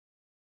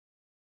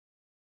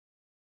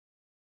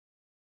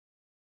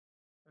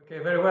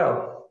Okay, very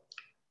well.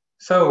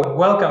 So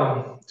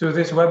welcome to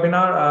this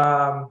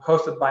webinar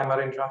hosted by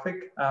MarineTraffic.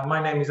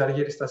 My name is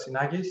Argyris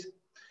Stasinakis,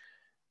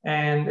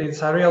 and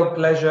it's a real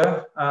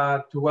pleasure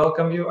to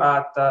welcome you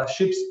at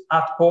Ships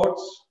at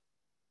Ports.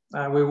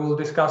 We will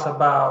discuss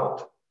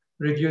about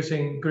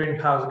reducing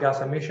greenhouse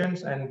gas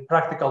emissions and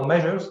practical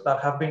measures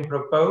that have been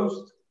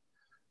proposed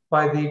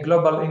by the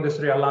Global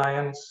Industry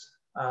Alliance,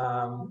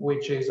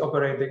 which is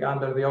operating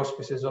under the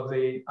auspices of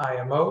the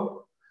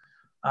IMO.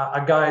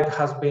 A guide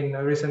has been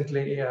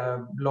recently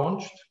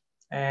launched,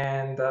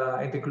 and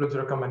it includes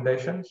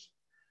recommendations.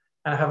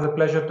 And I have the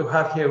pleasure to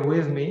have here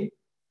with me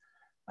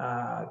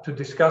to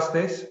discuss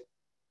this,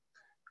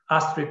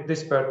 Astrid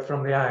Dispert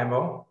from the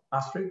IMO.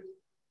 Astrid?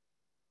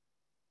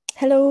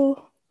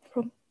 Hello.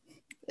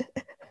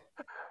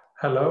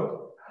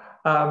 Hello.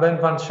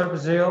 Ben van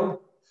Scherpzeel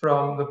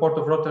from the Port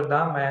of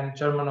Rotterdam and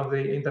chairman of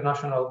the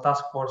International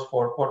Task Force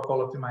for Port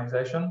Call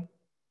Optimization.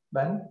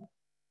 Ben?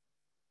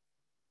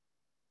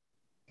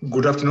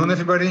 Good afternoon,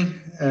 everybody,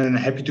 and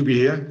happy to be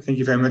here. Thank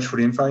you very much for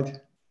the invite.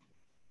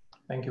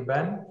 Thank you,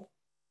 Ben.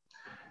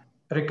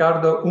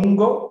 Ricardo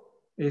Ungo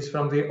is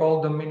from the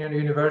Old Dominion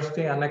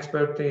University, an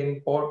expert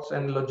in ports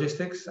and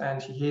logistics,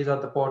 and he is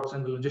at the Ports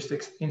and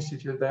Logistics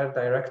Institute there,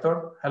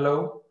 director.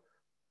 Hello.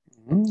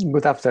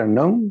 Good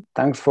afternoon.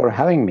 Thanks for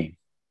having me.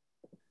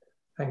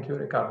 Thank you,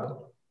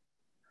 Ricardo.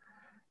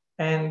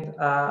 And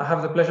I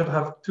have the pleasure to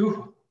have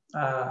two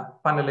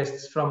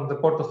panelists from the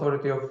Port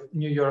Authority of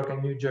New York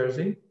and New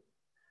Jersey.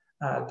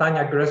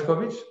 Tanya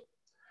Greskovic,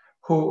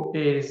 who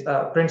is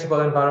a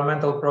Principal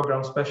Environmental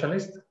Program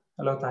Specialist.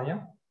 Hello,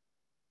 Tanya.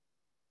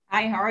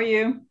 Hi, how are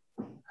you?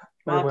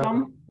 Welcome.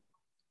 Well.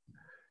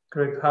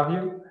 Great to have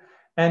you.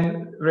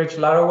 And Rich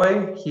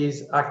Laraway,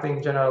 he's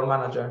Acting General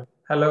Manager.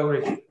 Hello,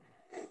 Rich.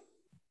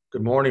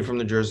 Good morning from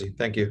New Jersey.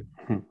 Thank you.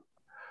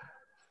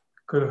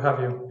 Good to have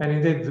you. And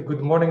indeed,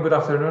 good morning, good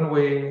afternoon.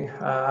 We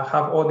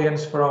have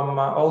audience from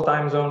all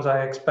time zones,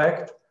 I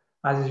expect,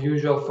 as is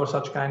usual for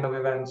such kind of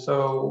events.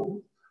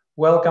 So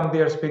welcome,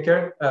 dear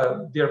speaker,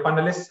 dear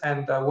panelists,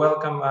 and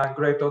welcome,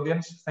 great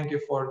audience. Thank you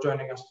for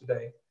joining us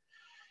today.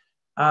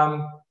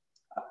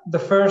 The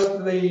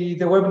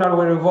webinar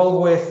will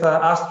revolve with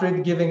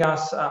Astrid giving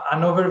us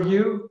an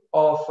overview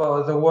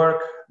of the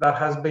work that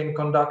has been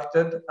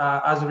conducted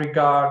as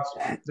regards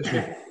the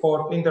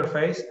ship-port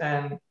interface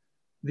and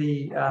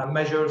the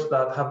measures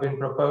that have been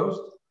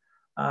proposed.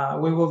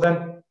 We will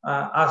then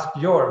ask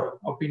your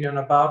opinion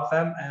about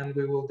them, and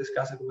we will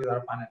discuss it with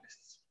our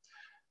panelists.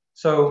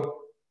 So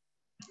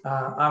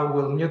I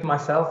will mute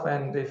myself,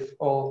 and if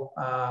all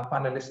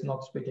panelists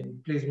not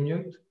speaking, please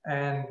mute.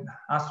 And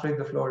Astrid,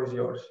 the floor is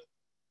yours.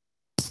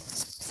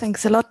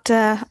 Thanks a lot,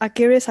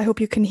 Argyris. I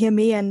hope you can hear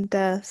me, and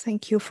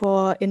thank you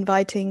for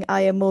inviting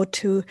IMO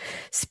to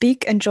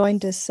speak and join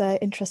this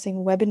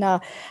interesting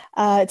webinar.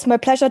 It's my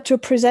pleasure to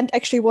present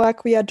actually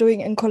work we are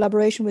doing in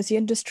collaboration with the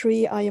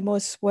industry. IMO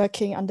is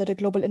working under the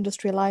Global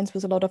Industry Alliance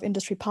with a lot of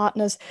industry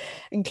partners,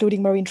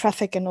 including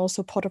MarineTraffic and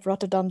also Port of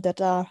Rotterdam that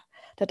are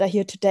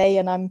here today.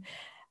 And I'm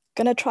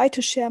gonna try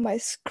to share my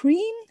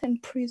screen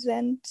and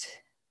present.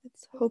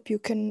 Let's hope you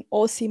can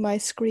all see my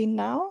screen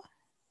now.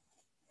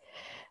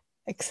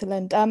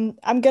 Excellent. I'm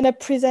going to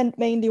present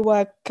mainly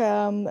work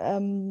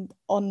on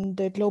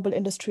the Global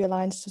Industry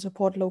Alliance to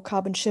support low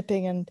carbon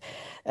shipping and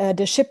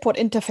the ship-port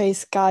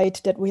interface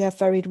guide that we have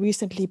very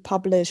recently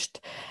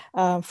published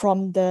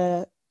from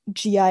the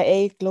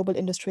GIA, Global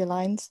Industry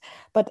Alliance.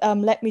 But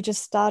let me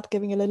just start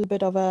giving a little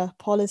bit of a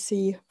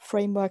policy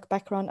framework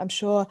background. I'm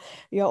sure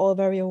you're all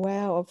very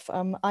aware of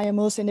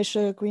IMO's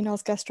initial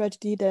greenhouse gas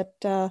strategy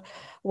that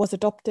was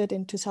adopted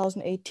in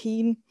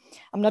 2018.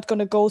 I'm not going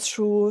to go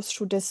through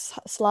this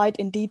slide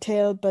in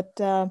detail, but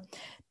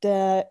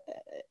the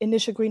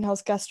initial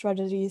greenhouse gas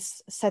strategy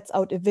sets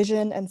out a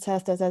vision and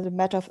says that as a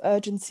matter of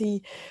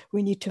urgency,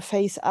 we need to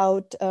phase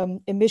out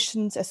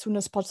emissions as soon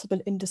as possible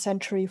in the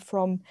century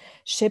from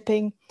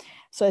shipping.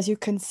 So as you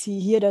can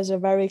see here, there's a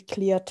very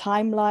clear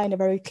timeline, a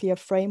very clear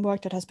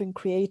framework that has been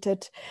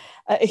created,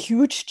 a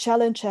huge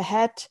challenge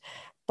ahead,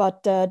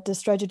 but the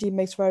strategy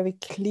makes very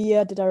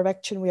clear the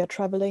direction we are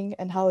traveling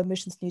and how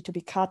emissions need to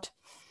be cut.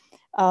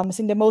 I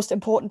think the most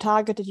important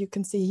target that you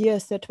can see here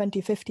is the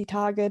 2050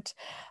 target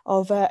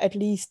of at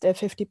least a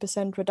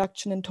 50%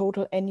 reduction in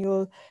total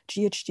annual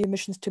GHG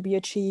emissions to be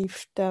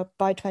achieved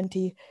by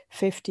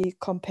 2050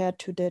 compared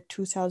to the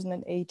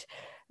 2008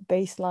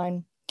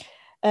 baseline.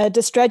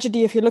 The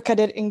strategy, if you look at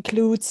it,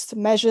 includes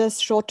measures,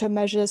 short-term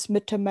measures,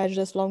 mid-term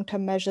measures,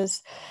 long-term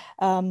measures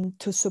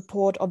to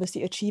support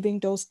obviously achieving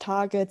those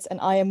targets.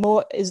 And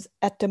IMO is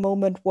at the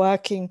moment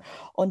working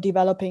on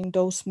developing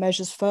those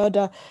measures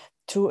further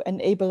to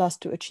enable us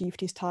to achieve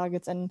these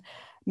targets. And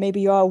maybe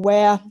you're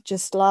aware,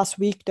 just last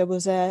week, there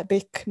was a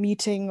big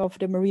meeting of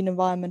the Marine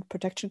Environment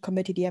Protection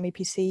Committee, the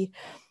MEPC,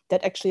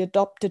 that actually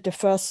adopted the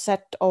first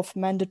set of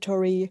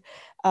mandatory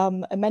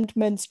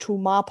amendments to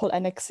MARPOL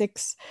Annex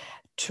 6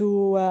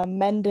 to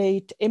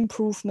mandate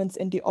improvements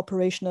in the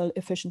operational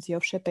efficiency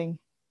of shipping.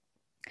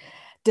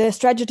 The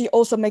strategy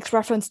also makes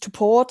reference to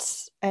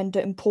ports and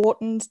the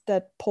importance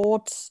that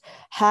ports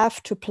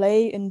have to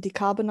play in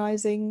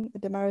decarbonizing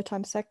the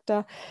maritime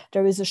sector.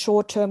 There is a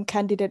short-term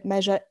candidate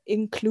measure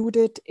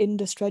included in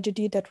the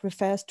strategy that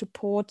refers to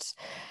ports.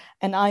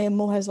 And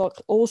IMO has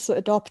also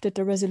adopted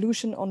the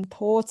resolution on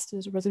ports,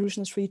 there's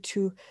resolution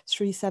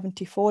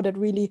 37374, that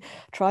really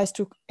tries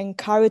to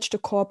encourage the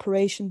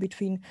cooperation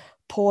between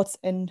ports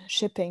and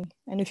shipping.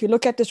 And if you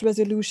look at this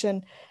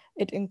resolution,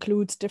 it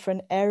includes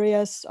different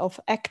areas of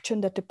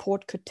action that the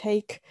port could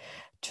take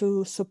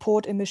to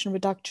support emission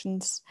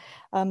reductions,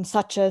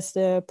 such as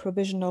the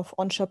provision of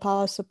onshore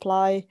power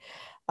supply,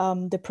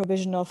 the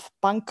provision of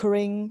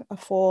bunkering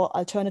for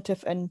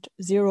alternative and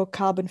zero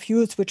carbon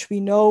fuels, which we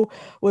know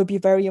will be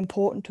very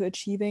important to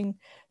achieving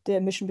the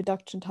emission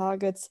reduction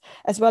targets,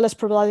 as well as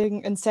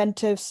providing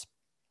incentives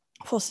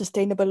for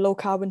sustainable low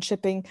carbon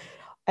shipping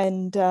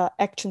and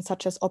actions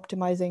such as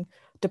optimizing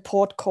the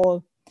port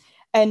call.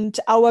 And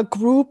our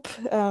group,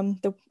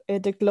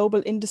 the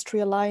Global Industry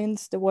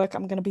Alliance, the work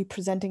I'm going to be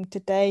presenting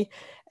today,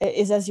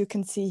 is, as you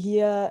can see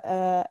here,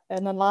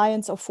 an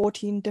alliance of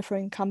 14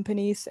 different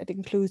companies. It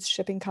includes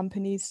shipping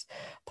companies,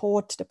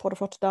 the Port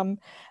of Rotterdam,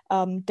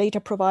 data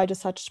providers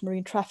such as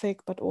MarineTraffic,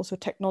 but also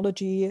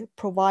technology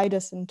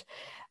providers and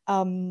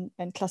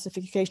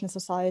classification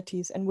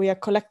societies. And we are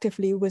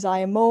collectively with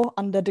IMO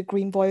under the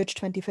Green Voyage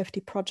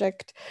 2050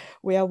 project.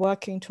 We are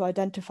working to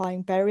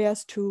identifying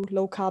barriers to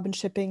low carbon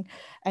shipping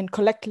and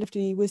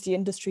collectively with the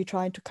industry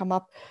trying to come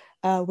up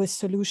with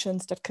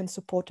solutions that can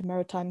support the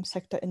maritime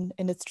sector in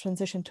its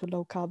transition to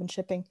low carbon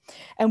shipping.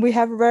 And we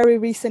have very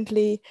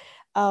recently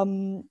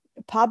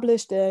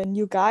published a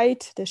new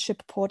guide, the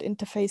Ship Port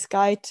Interface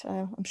Guide.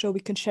 I'm sure we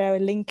can share a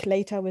link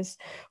later with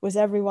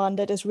everyone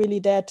that is really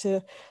there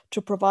to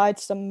provide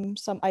some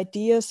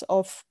ideas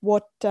of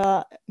what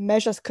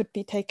measures could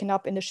be taken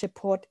up in the ship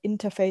port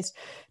interface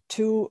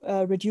to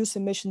reduce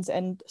emissions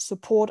and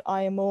support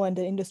IMO and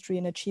the industry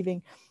in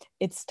achieving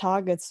its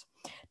targets.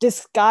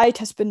 This guide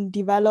has been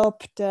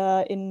developed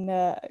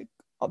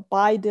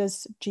by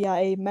this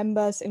GIA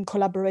members in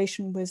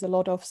collaboration with a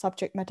lot of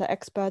subject matter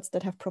experts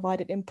that have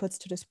provided inputs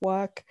to this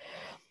work.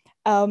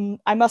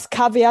 I must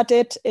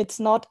caveat it's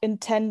not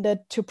intended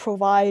to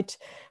provide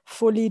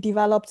fully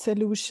developed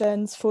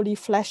solutions, fully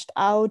fleshed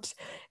out.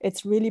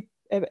 It's really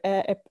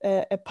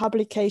a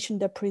publication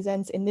that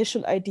presents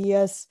initial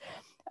ideas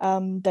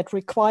that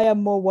require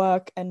more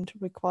work and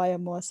require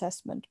more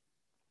assessment.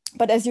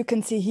 But as you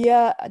can see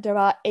here, there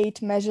are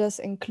 8 measures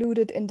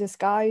included in this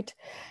guide,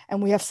 and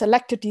we have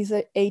selected these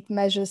 8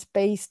 measures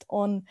based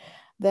on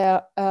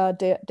their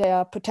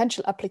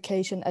potential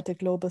application at a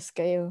global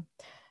scale.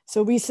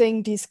 So we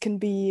think these can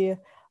be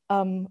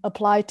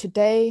applied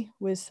today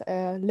with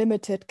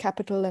limited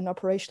capital and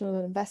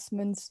operational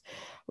investments.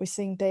 We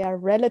think they are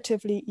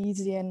relatively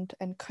easy and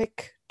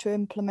quick to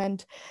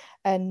implement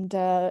and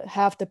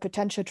have the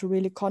potential to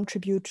really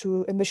contribute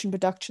to emission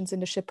reductions in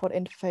the ship port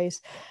interface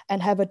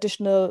and have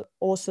additional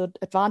also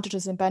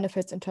advantages and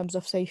benefits in terms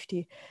of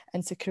safety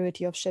and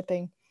security of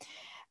shipping.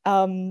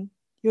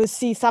 You'll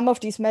see some of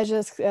these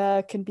measures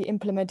can be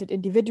implemented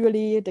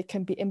individually, they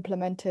can be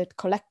implemented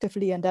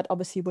collectively, and that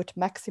obviously would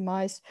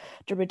maximize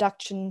the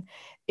reduction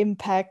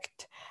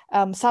impact.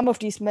 Some of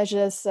these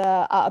measures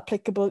are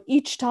applicable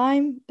each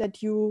time that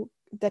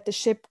the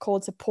ship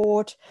calls a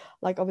port,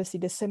 like obviously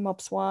the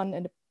SIMOPS one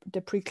and the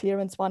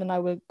pre-clearance one, and I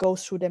will go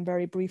through them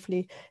very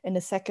briefly in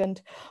a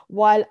second,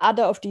 while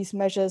other of these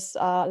measures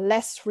are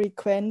less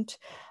frequent,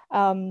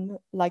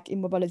 like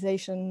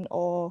immobilization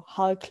or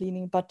hull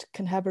cleaning, but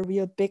can have a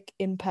real big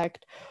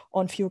impact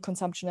on fuel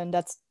consumption, and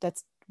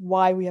that's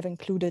why we have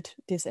included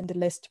this in the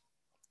list.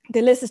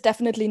 The list is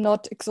definitely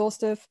not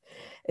exhaustive.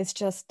 It's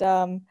just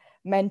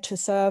meant to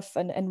serve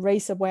and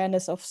raise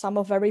awareness of some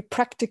of very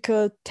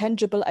practical,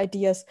 tangible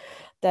ideas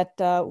that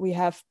we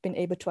have been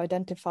able to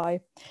identify.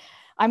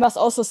 I must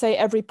also say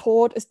every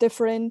port is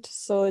different,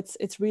 so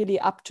it's really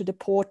up to the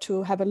port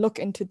to have a look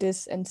into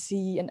this and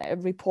see, and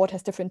every port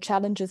has different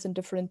challenges and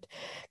different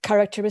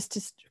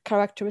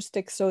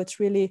characteristics. So it's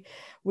really,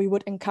 we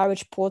would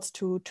encourage ports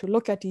to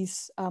look at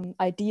these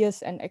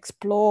ideas and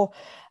explore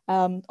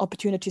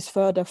opportunities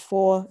further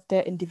for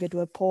their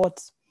individual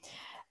ports.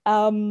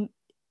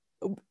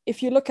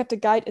 If you look at the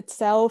guide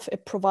itself,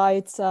 it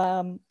provides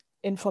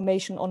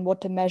information on what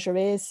the measure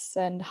is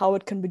and how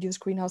it can reduce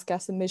greenhouse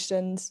gas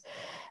emissions.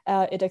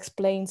 It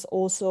explains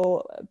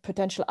also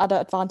potential other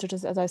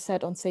advantages, as I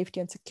said, on safety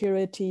and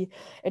security.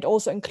 It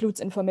also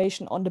includes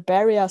information on the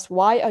barriers.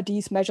 Why are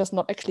these measures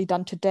not actually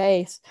done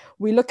today?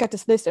 We look at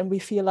this list and we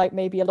feel like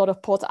maybe a lot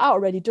of ports are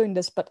already doing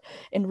this, but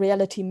in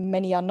reality,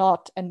 many are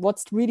not. And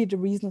what's really the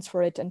reasons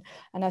for it? And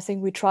I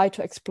think we try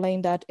to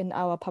explain that in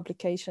our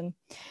publication.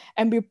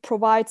 And we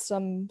provide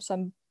some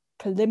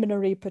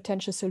preliminary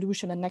potential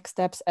solution and next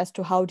steps as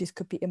to how this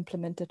could be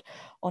implemented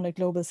on a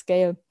global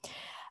scale.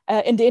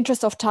 In the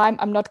interest of time,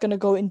 I'm not going to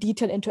go in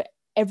detail into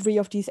every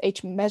of these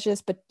 8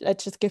 measures, but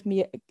let's just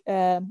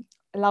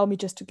allow me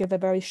just to give a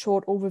very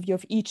short overview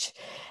of each,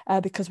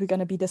 because we're going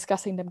to be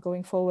discussing them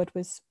going forward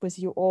with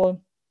you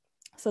all.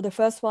 So the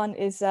first one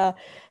is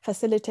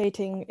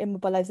facilitating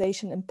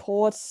immobilization in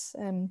ports.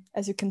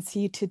 As you can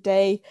see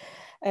today,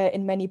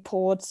 in many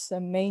ports,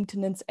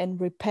 maintenance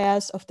and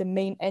repairs of the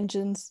main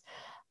engines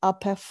are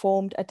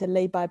performed at a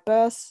lay-by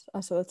berth.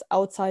 So it's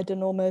outside the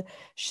normal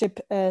ship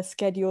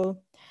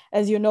schedule.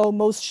 As you know,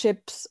 most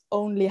ships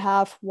only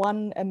have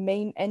one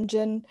main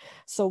engine.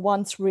 So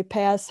once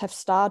repairs have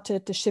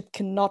started, the ship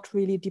cannot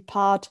really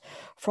depart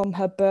from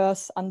her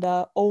berth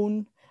under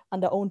own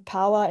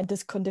power, and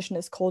this condition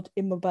is called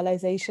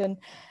immobilization.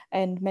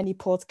 And many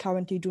ports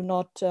currently do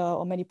not,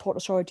 or many port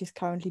authorities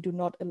currently do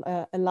not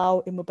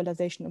allow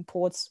immobilization in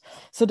ports.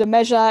 So the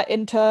measure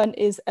in turn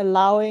is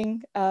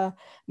allowing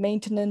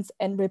maintenance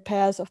and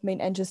repairs of main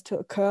engines to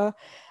occur,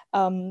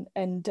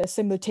 and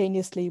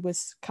simultaneously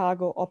with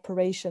cargo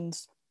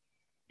operations.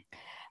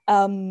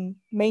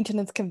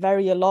 Maintenance can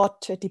vary a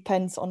lot. It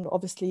depends on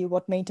obviously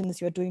what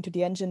maintenance you're doing to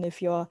the engine,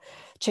 if you're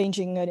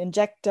changing an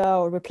injector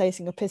or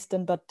replacing a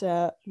piston, but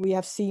we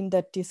have seen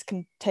that this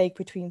can take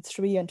between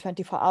 3 and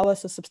 24 hours,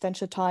 so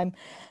substantial time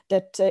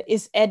that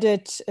is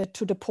added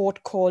to the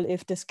port call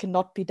if this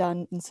cannot be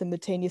done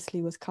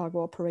simultaneously with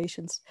cargo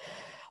operations.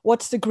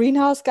 What's the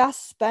greenhouse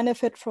gas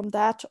benefit from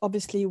that?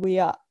 Obviously, we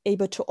are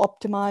able to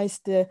optimize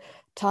the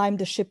time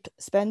the ship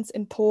spends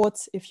in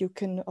ports if you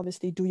can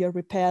obviously do your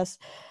repairs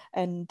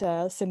and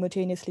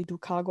simultaneously do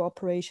cargo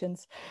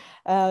operations.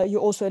 You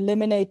also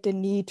eliminate the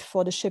need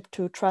for the ship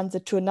to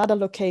transit to another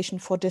location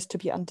for this to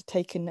be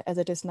undertaken, as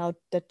it is now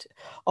that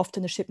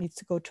often the ship needs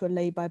to go to a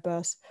lay-by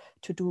berth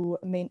to do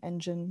main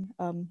engine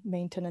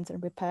maintenance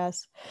and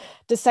repairs.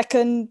 The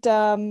second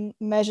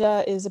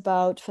measure is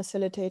about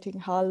facilitating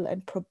hull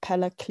and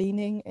propeller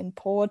cleaning in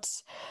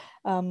ports.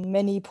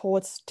 Many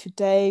ports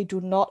today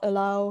do not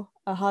allow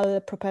a hull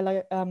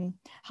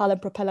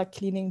and propeller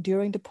cleaning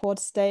during the port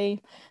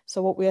stay.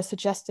 So what we are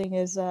suggesting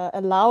is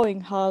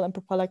allowing hull and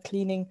propeller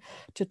cleaning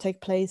to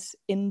take place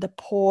in the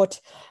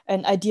port,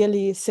 and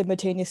ideally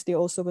simultaneously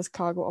also with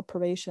cargo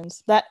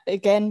operations. That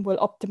again will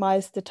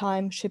optimize the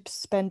time ships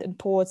spend in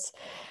ports,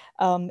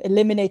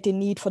 eliminate the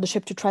need for the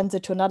ship to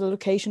transit to another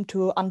location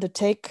to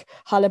undertake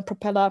hull and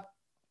propeller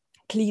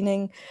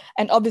cleaning.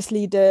 And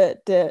obviously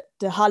the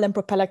hull and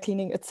propeller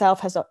cleaning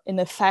itself has an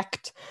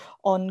effect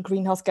on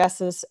greenhouse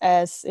gases,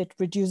 as it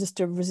reduces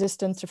the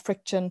resistance to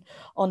friction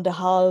on the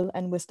hull,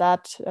 and with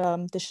that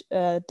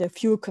the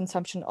fuel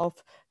consumption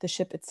of the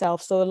ship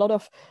itself. So a lot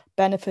of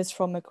benefits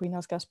from a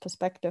greenhouse gas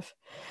perspective.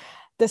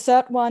 The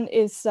third one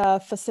is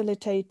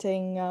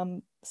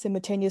facilitating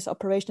simultaneous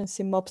operations,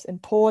 SIMOPS, in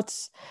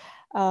ports.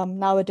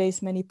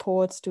 Nowadays, many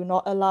ports do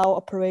not allow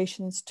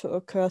operations to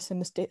occur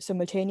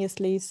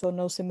simultaneously, so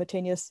no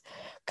simultaneous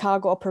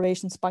cargo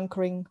operations,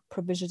 bunkering,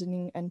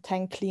 provisioning, and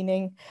tank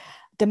cleaning.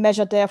 The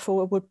measure,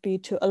 therefore, would be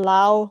to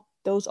allow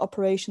those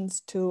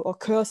operations to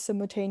occur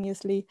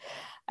simultaneously,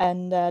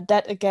 and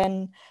that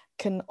again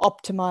can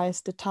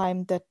optimize the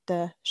time that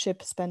the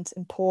ship spends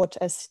in port,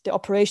 as the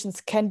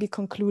operations can be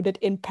concluded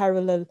in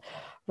parallel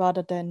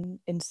rather than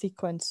in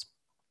sequence.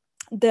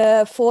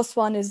 The fourth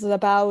one is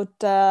about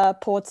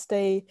port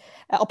stay,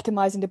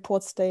 optimizing the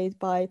port stay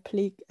by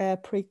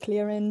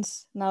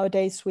pre-clearance.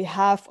 Nowadays, we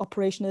have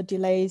operational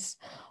delays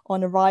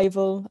on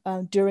arrival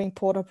during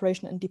port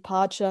operation and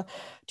departure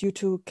due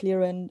to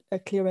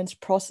clearance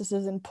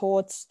processes in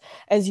ports.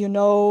 As you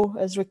know,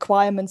 as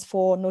requirements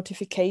for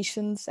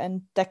notifications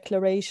and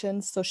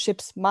declarations, so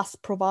ships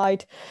must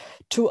provide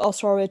to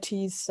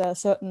authorities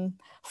certain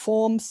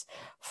forms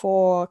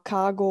for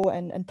cargo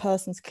and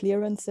persons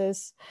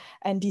clearances,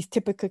 and these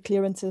typical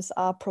clearances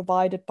are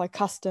provided by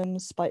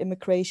customs, by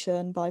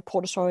immigration, by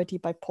port authority,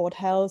 by port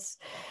health.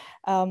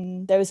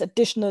 There is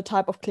additional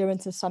type of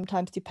clearances,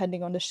 sometimes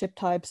depending on the ship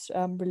types,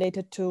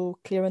 related to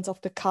clearance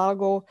of the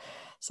cargo,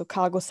 so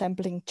cargo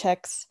sampling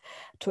checks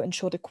to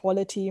ensure the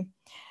quality.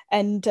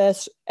 And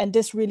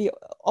this really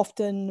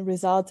often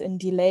results in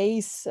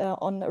delays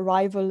on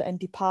arrival and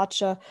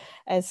departure,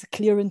 as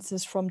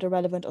clearances from the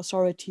relevant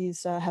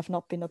authorities have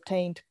not been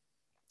obtained.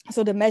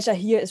 So the measure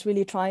here is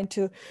really trying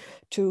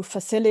to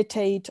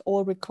facilitate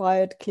all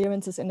required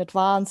clearances in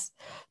advance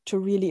to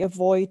really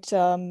avoid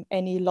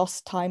any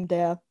lost time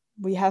there.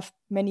 We have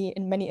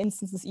in many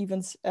instances,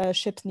 even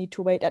ships need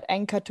to wait at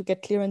anchor to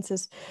get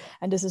clearances,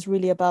 and this is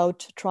really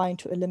about trying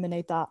to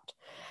eliminate that.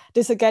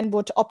 This again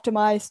would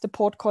optimize the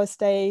port call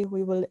stay.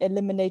 We will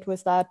eliminate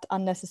with that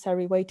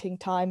unnecessary waiting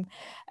time,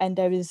 and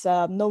there is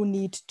no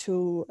need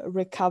to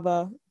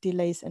recover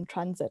delays in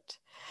transit.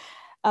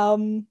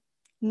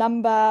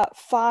 Number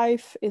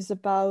 5 is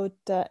about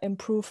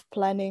improved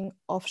planning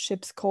of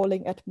ships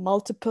calling at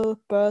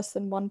multiple berths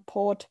in one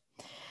port.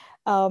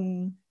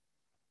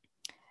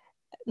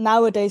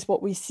 Nowadays,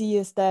 what we see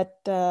is that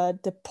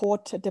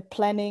the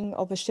planning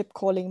of a ship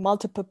calling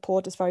multiple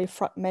port is very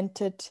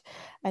fragmented,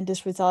 And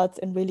this results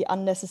in really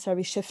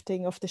unnecessary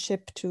shifting of the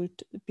ship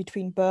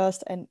between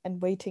berths and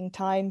waiting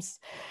times.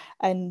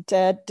 And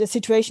the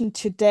situation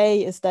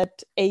today is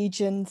that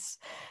agents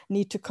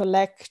need to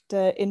collect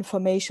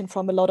information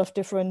from a lot of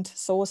different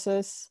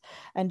sources.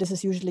 And this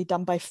is usually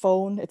done by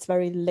phone. It's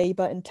very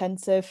labor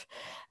intensive.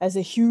 There's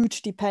a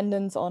huge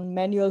dependence on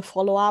manual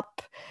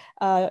follow-up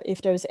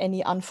if there's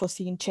any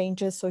unforeseen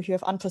changes. So if you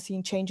have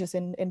unforeseen changes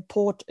in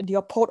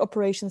your port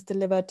operations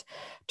delivered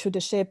to the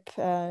ship,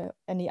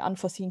 any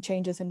unforeseen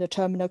changes in the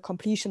terminal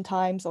completion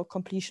times or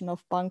completion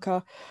of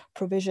bunker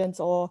provisions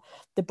or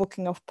the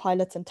booking of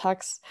pilots and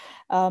tugs,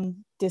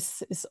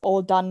 this is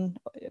all done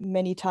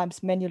many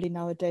times manually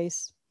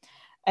nowadays.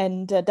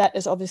 And that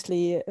is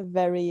obviously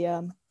very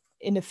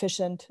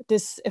inefficient.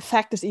 This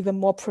effect is even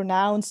more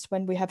pronounced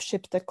when we have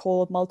ships that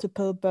call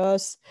multiple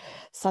berths,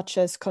 such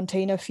as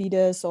container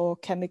feeders or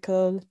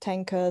chemical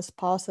tankers,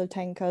 parcel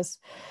tankers,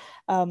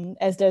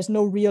 as there's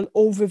no real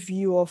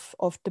overview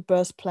of the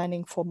berth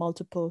planning for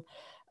multiple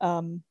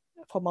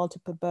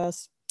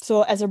berths.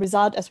 So as a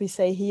result, as we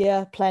say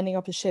here, planning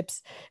of the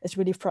ships is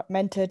really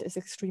fragmented, is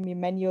extremely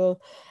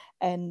manual,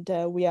 and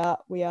we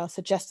are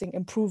suggesting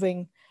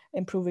improving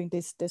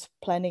this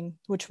planning,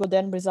 which will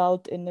then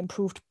result in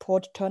improved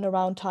port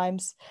turnaround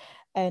times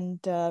and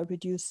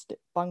reduced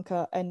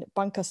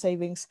bunker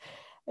savings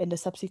in the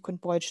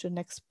subsequent voyage to the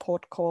next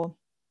port call.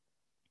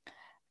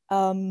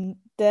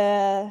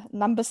 The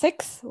number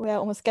 6, we're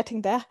almost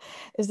getting there,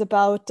 is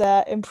about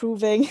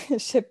improving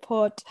ship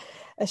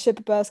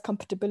berth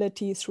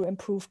compatibility through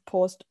improved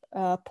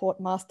port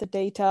master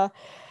data.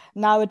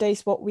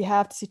 Nowadays,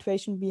 the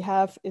situation we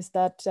have is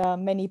that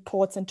many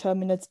ports and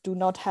terminals do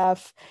not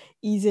have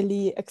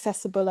easily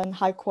accessible and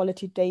high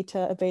quality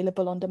data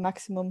available on the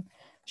maximum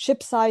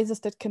ship sizes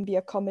that can be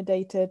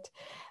accommodated.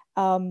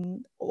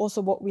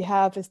 Also, what we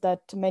have is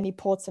that many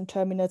ports and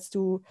terminals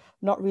do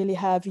not really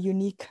have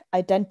unique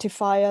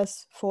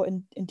identifiers for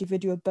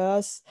individual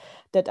berths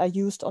that are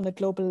used on a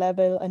global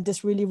level. And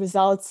this really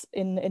results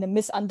in a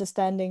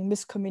misunderstanding,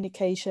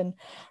 miscommunication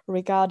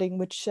regarding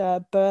which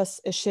berths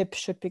a ship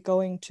should be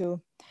going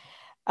to.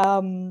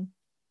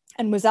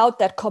 And without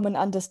that common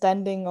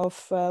understanding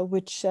of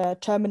which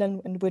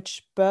terminal and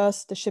which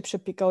berth the ship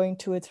should be going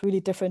to, it's really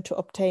different to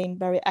obtain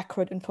very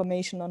accurate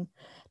information on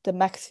the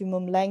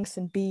maximum length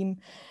and beam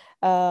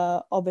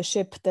of a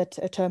ship that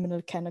a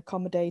terminal can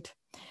accommodate.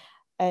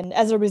 And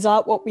as a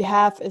result, what we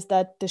have is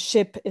that the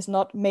ship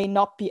may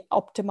not be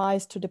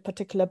optimized to the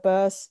particular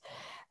berth.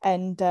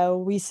 And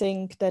we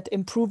think that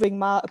improving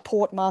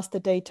port master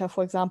data,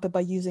 for example,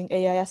 by using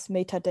AIS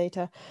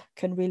metadata,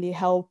 can really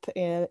help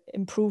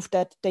improve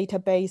that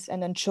database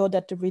and ensure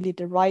that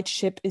the right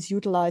ship is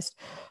utilized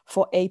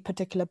for a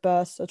particular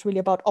berth. So it's really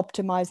about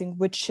optimizing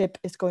which ship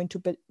is going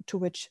to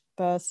which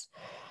berth.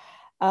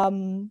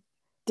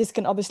 This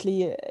can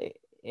obviously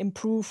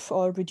improve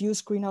or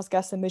reduce greenhouse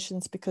gas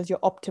emissions because you're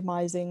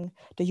optimizing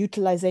the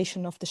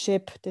utilization of the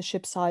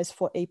ship size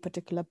for a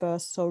particular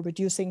berth. So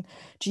reducing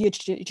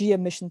GHG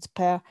emissions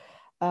per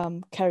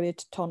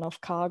carried ton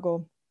of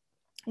cargo.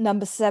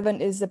 Number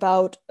 7 is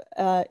about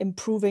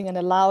improving and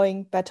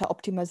allowing better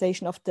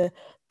optimization of the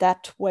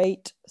dead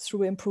weight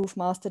through improved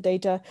master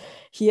data.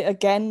 Here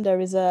again, there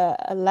is a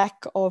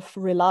lack of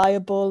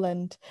reliable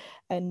and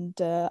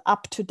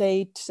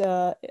up-to-date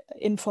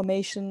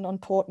information on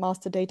port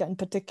master data, in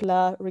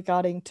particular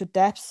regarding to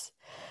depths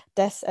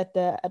at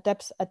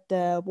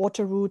the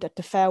water route, at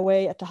the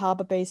fairway, at the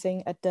harbor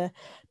basing, at the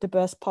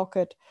berth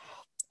pocket.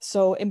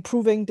 So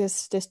improving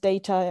this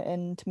data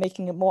and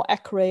making it more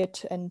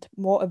accurate and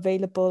more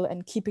available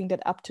and keeping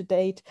that up to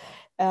date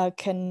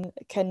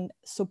can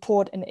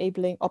support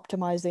enabling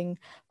optimizing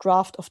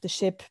draft of the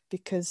ship,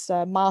 because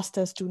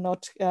masters do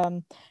not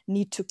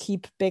need to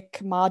keep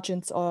big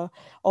margins or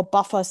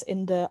buffers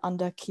in the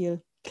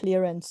underkeel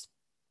clearance.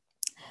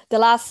 The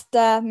last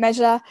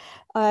measure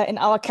in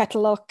our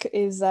catalog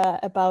is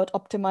about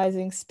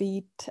optimizing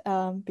speed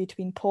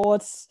between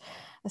ports.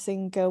 I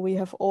think we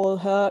have all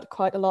heard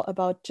quite a lot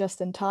about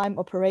just-in-time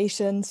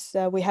operations.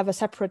 We have a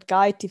separate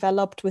guide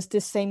developed with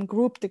this same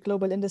group, the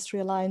Global Industry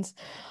Alliance,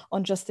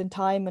 on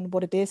just-in-time and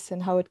what it is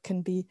and how it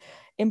can be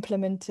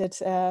implemented,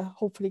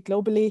 hopefully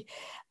globally.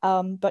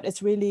 But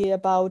it's really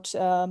about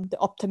the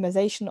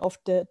optimization of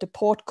the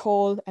port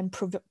call and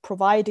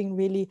providing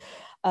really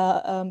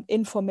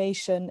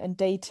information and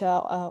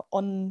data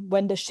on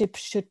when the ship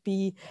should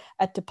be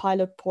at the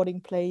pilot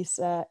porting place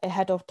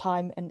ahead of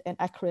time and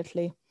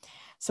accurately.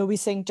 So we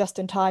think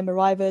just-in-time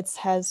arrivals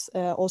has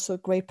also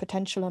great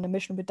potential on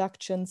emission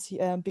reductions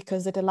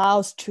because it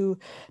allows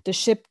the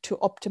ship to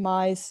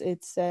optimize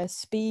its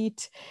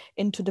speed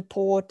into the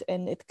port,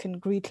 and it can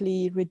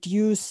greatly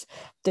reduce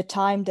the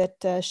time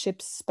that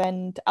ships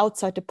spend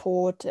outside the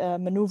port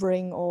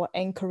maneuvering or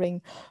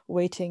anchoring,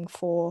 waiting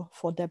for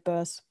their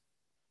berths.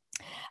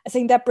 I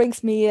think that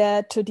brings me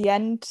to the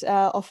end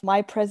of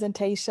my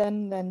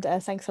presentation, and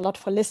thanks a lot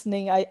for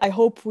listening. I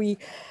hope we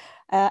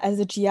as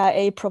a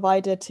GIA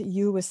provided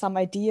you with some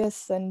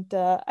ideas, and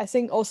I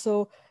think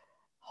also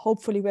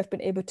hopefully we've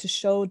been able to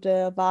show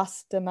the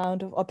vast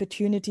amount of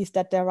opportunities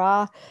that there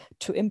are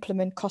to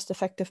implement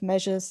cost-effective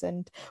measures,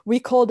 and we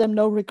call them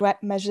no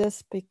regret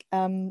measures,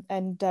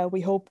 and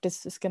we hope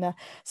this is going to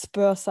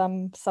spur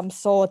some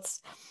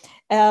thoughts.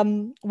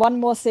 One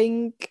more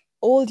thing,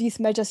 all these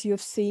measures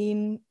you've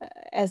seen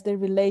as they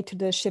relate to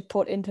the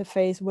ship-port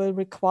interface will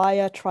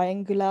require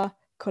triangular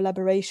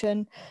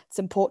collaboration. It's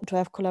important to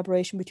have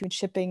collaboration between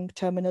shipping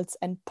terminals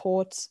and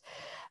ports,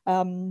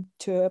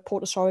 to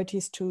port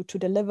authorities to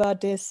deliver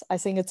this. I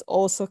think it's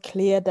also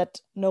clear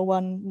that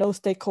no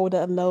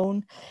stakeholder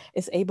alone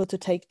is able to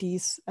take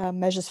these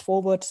measures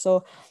forward.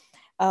 So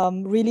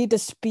really the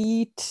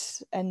speed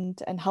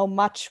and how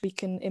much we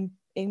can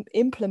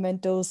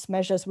implement those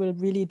measures will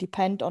really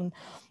depend on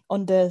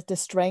the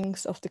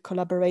strengths of the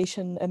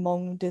collaboration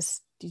among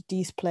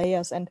these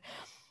players. And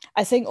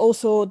I think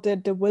also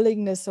the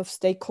willingness of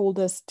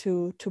stakeholders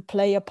to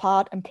play a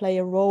part and play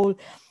a role,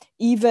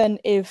 even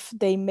if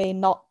they may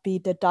not be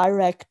the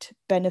direct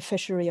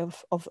beneficiary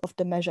of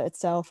the measure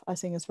itself, I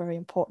think is very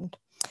important.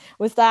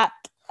 With that,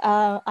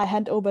 I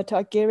hand over to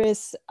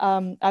Agiris.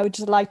 I would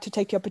just like to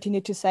take the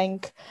opportunity to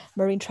thank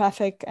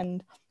MarineTraffic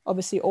and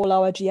obviously all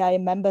our GIA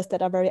members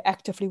that are very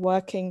actively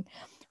working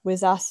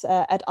with us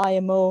at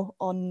IMO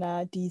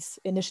on these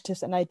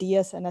initiatives and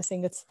ideas. And I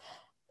think it's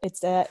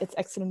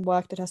excellent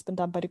work that has been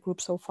done by the group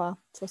so far.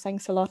 So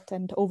thanks a lot,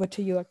 and over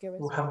to you, Agiris.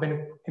 We have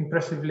been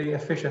impressively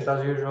efficient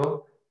as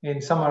usual in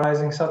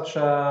summarizing such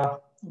a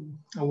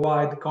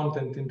wide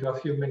content into a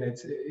few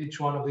minutes. Each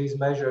one of these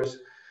measures,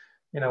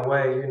 in a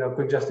way,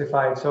 could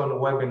justify its own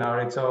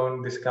webinar, its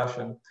own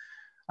discussion.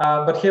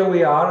 But here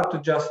we are to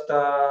just,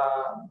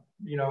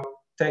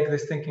 take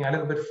this thinking a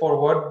little bit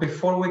forward.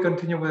 Before we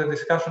continue with the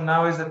discussion,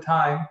 now is the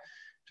time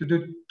to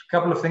do a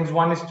couple of things.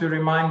 One is to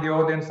remind the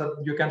audience that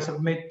you can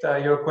submit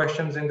your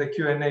questions in the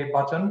Q&A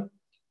button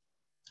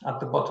at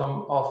the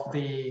bottom of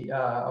the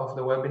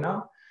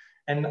webinar.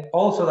 And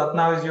also that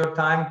now is your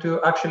time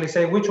to actually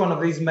say which one of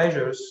these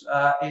measures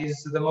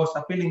is the most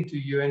appealing to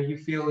you and you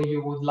feel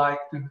you would like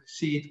to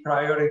see it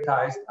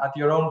prioritized at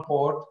your own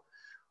port,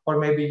 or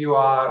maybe you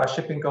are a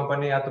shipping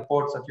company at the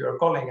ports that you're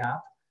calling at.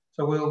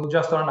 So we'll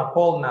just run a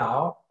poll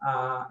now,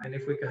 and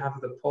if we can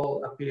have the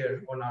poll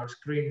appear on our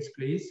screens,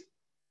 please.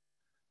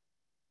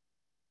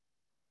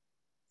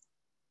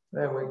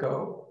 There we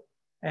go.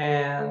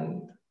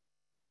 And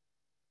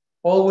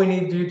all we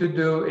need you to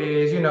do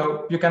is,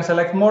 you can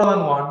select more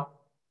than one.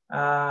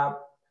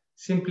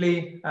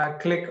 Simply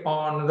click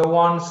on the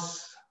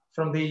ones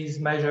from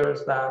these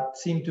measures that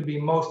seem to be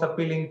most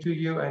appealing to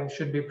you and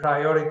should be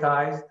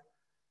prioritized.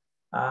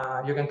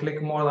 You can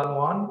click more than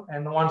one,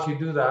 and once you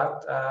do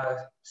that,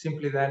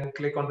 simply then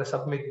click on the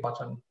submit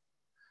button.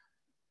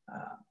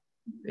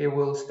 It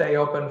will stay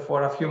open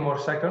for a few more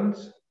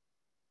seconds.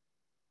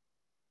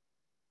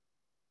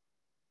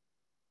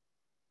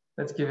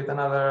 Let's give it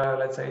another,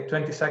 let's say,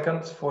 20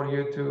 seconds for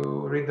you to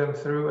read them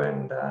through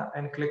and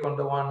click on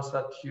the ones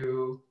that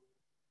you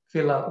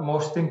feel are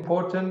most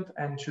important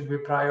and should be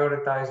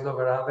prioritized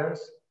over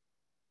others.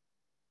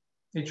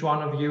 Each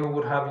one of you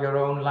would have your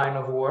own line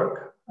of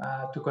work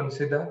to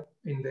consider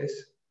in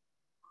this.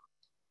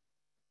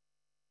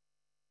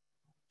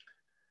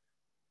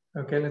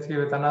 Okay, let's give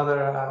it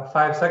another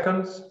 5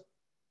 seconds.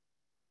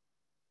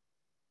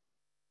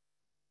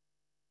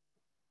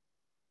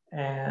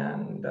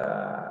 And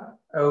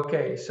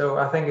okay, so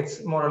I think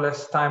it's more or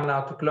less time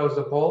now to close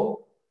the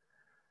poll.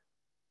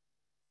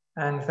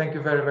 And thank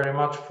you very, very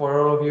much for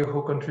all of you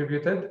who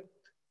contributed.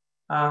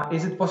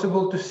 Is it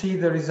possible to see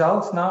the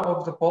results now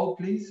of the poll,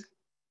 please?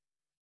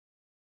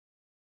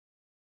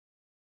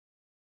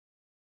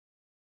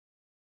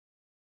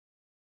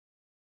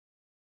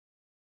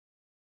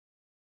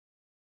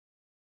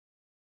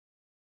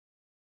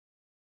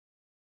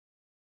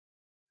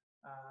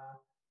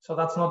 So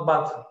that's not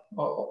bad.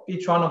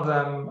 Each one of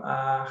them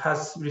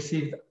has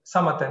received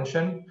some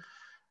attention.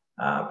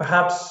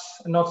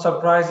 Perhaps not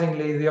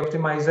surprisingly, the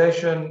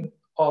optimization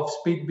of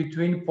speed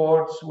between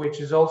ports, which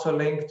is also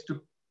linked to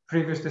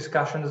previous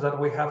discussions that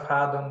we have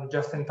had on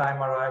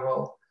just-in-time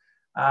arrival,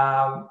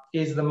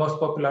 is the most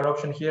popular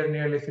option here,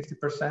 nearly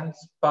 50%.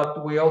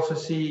 But we also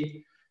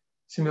see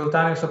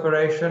simultaneous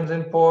operations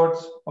in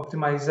ports,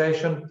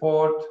 optimization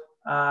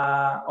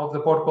of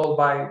the port call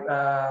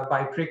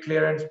by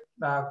pre-clearance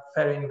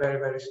faring very,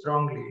 very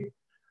strongly.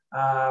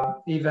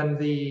 Even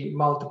the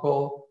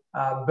multiple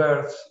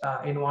berths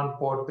in one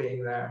port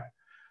being there.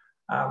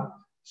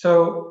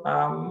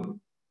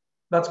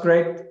 That's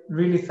great.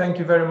 Really, thank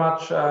you very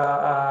much,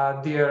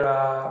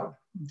 dear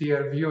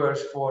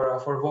viewers,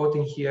 for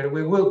voting here.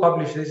 We will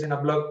publish this in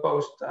a blog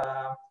post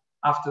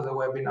after the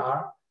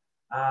webinar.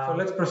 So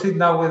let's proceed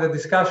now with the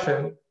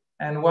discussion.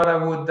 And what I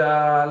would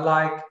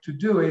like to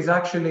do is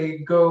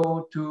actually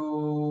go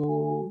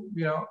to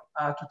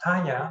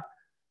Tanya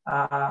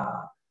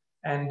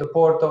and the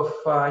port of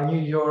New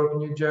York,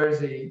 New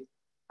Jersey.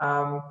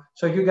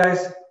 So you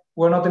guys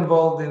were not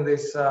involved in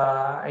this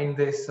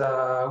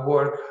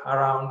work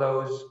around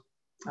those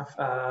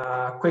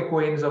quick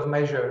wins of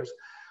measures.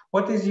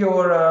 What is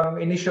your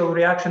initial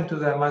reaction to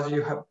them as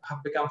you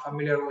have become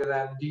familiar with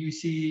them? Do you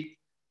see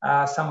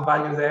some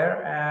value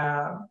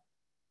there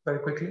very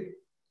quickly?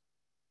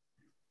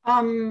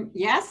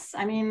 Yes,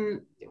 I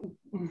mean,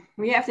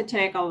 we have to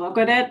take a look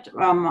at it.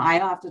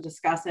 I'll have to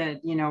discuss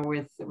it, you know,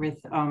 with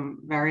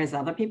various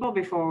other people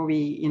before we,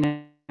 you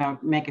know,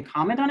 make a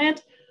comment on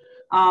it.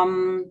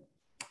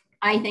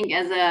 I think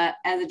as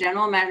a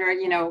general measure,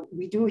 you know,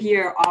 we do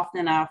hear often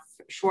enough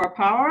shore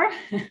power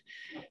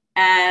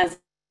as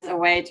a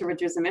way to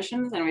reduce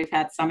emissions, and we've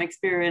had some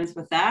experience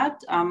with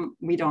that.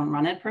 We don't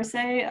run it per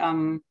se.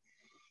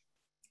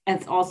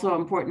 It's also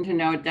important to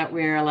note that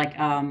we're like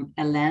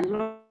a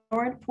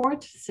landlord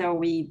port, so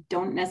we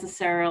don't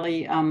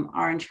necessarily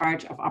are in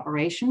charge of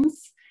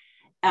operations.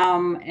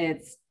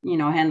 It's, you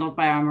know, handled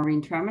by our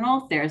marine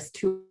terminal. There's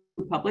 2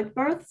 public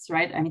berths,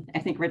 right? I mean, I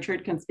think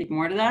Richard can speak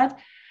more to that,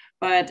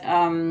 but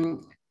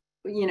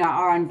you know,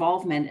 our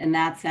involvement in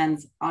that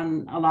sense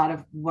on a lot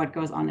of what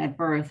goes on at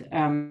berth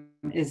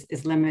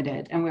is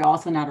limited, and we're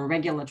also not a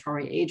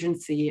regulatory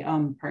agency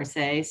per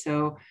se,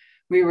 so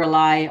we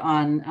rely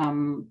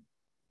on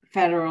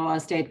federal or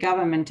state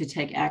government to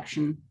take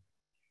action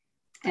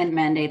and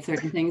mandate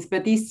certain things,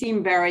 but these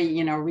seem very,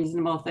 you know,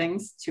 reasonable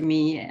things to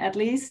me, at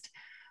least.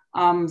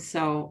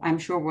 So I'm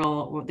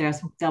sure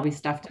there'll be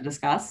stuff to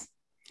discuss.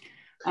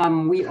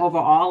 We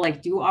overall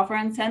like do offer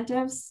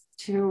incentives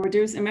to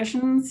reduce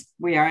emissions.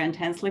 We are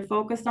intensely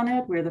focused on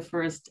it. We're the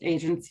first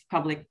agency,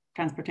 public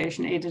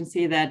transportation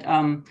agency that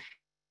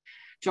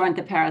joined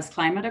the Paris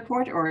Climate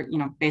Accord, or, you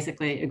know,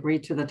 basically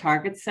agreed to the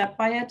targets set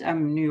by it.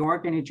 New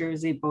York and New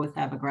Jersey both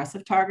have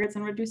aggressive targets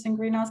in reducing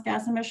greenhouse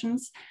gas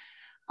emissions.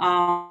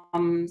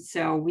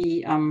 So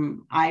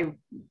I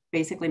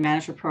basically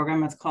manage a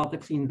program that's called the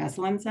Clean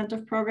Vessel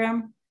Incentive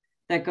Program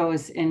that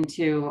goes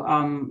into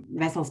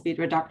vessel speed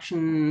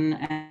reduction,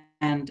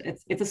 and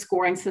it's a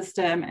scoring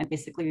system, and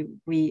basically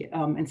we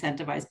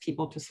incentivize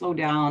people to slow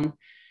down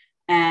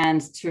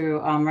and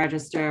to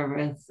register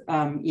with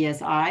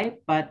ESI,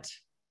 but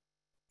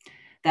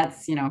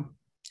that's, you know,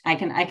 I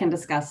can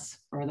discuss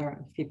further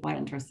if people are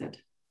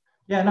interested.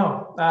 Yeah,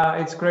 no,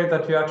 it's great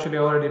that you actually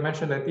already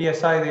mentioned it.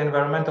 ESI, the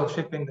Environmental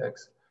Ship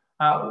Index.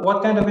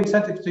 What kind of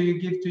incentives do you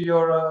give to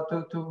your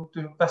to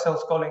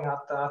vessels calling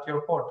at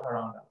your port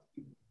around that?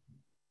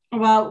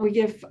 Well, we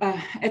give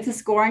it's a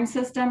scoring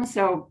system.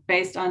 So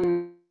based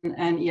on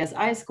an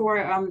ESI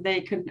score,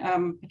 they could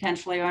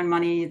potentially earn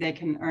money. They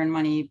can earn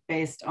money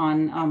based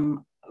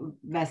on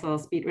vessel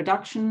speed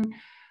reduction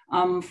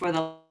for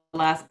the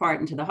last part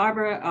into the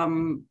harbor,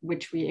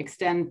 which we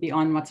extend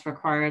beyond what's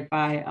required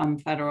by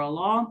federal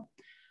law.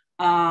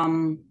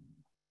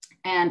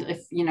 And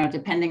if, you know,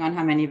 depending on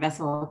how many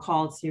vessel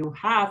calls you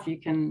have, you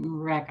can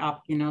rack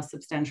up, you know,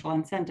 substantial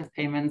incentive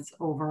payments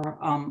over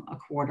a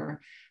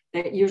quarter.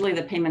 Usually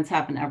the payments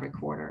happen every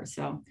quarter.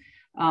 So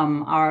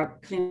our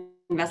Clean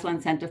Vessel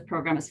Incentive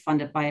Program is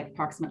funded by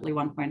approximately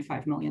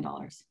 $1.5 million.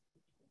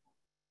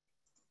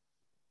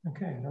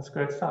 Okay, that's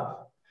great stuff.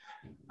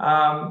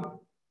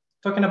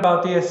 Talking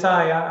about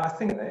ESI, I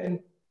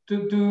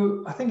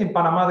think in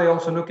Panama they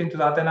also look into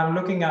that, and I'm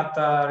looking at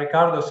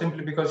Ricardo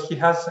simply because he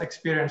has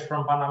experience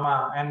from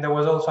Panama, and there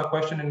was also a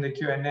question in the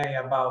Q&A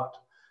about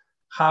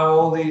how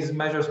all these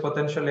measures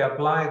potentially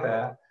apply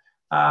there.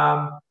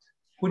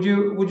 Would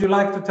you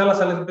like to tell us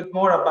a little bit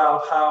more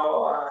about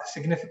how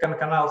significant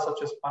canals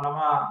such as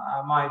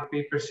Panama might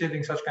be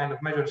perceiving such kind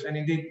of measures, and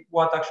indeed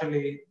what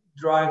actually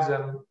drives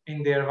them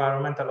in their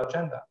environmental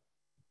agenda?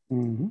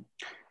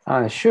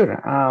 Mm-hmm. Sure.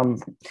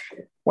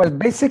 Well,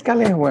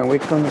 basically, when we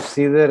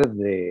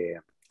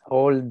consider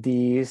all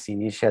these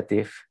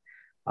initiatives,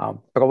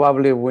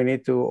 probably we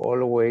need to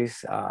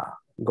always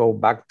go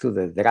back to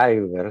the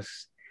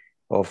drivers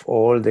of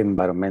all the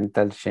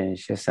environmental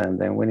changes, and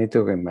then we need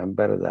to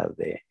remember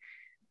that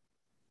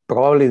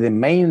probably the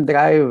main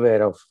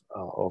driver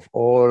of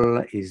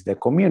all is the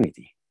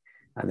community.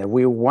 And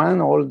we want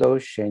all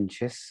those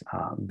changes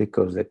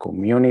because the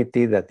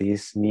community that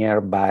is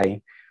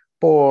nearby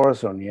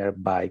ports or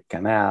nearby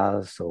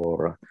canals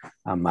or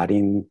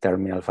marine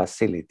terminal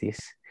facilities.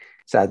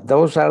 So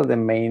those are the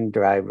main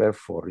driver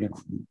for, you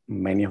know,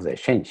 many of the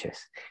changes.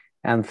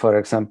 And for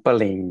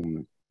example,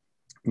 in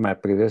my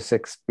previous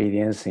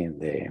experience in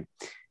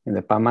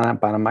the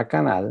Panama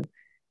Canal,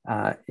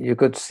 you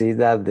could see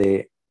that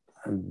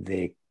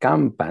the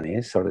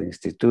companies or the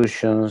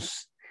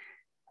institutions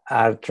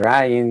are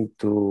trying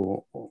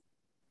to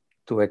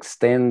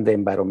extend the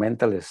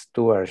environmental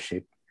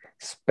stewardship,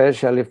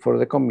 especially for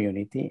the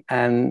community.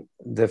 And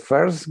the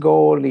first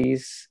goal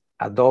is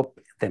adopt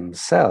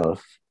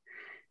themselves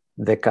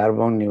the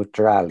carbon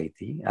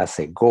neutrality as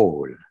a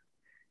goal.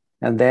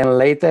 And then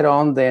later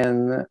on,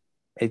 then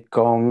it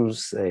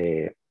comes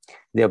the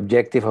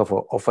objective of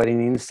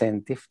offering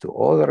incentive to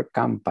other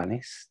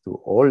companies to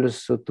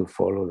also to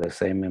follow the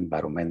same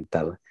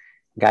environmental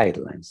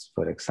guidelines.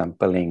 For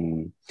example,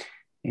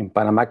 in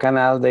Panama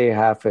Canal, they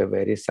have a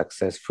very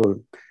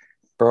successful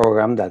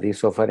program that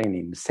is offering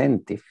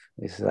incentive.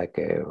 It's like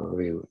a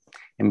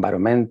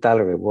environmental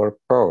reward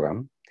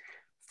program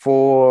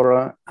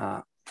for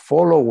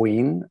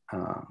following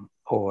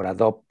or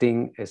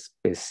adopting a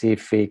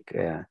specific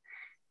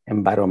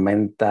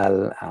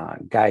environmental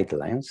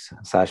guidelines,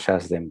 such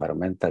as the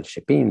Environmental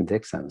Ship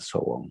Index and so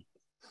on.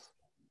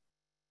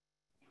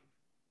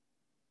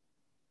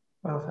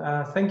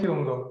 Well, thank you,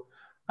 Ungo.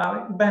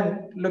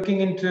 Ben,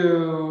 looking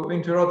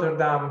into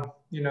Rotterdam,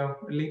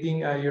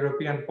 leading a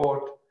European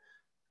port,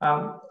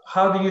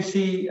 how do you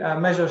see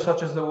measures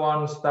such as the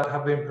ones that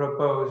have been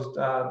proposed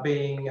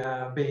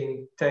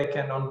being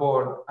taken on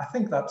board? I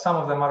think that some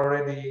of them are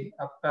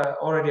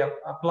already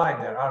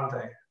applied there, aren't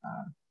they?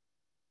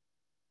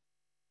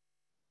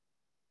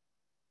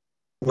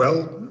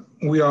 Well,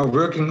 we are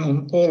working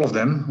on all of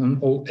them, on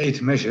all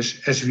 8 measures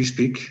as we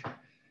speak.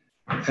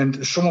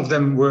 And some of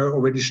them were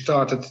already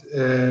started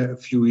a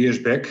few years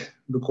back,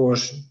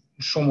 because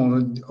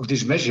some of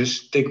these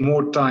measures take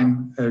more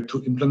time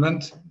to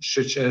implement,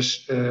 such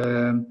as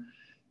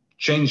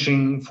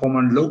changing from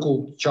a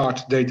local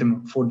chart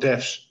datum for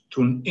DEFs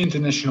to an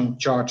international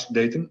chart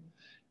datum,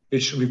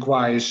 which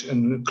requires a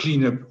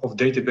cleanup of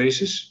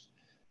databases.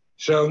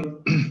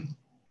 So in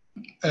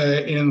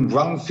a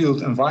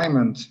brownfield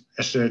environment,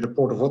 as the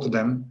Port of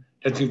Rotterdam,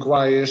 that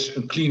requires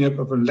a cleanup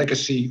of a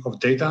legacy of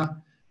data,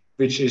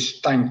 which is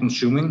time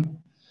consuming.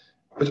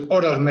 But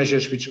other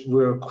measures which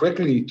were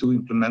quickly to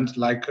implement,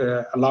 like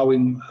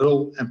allowing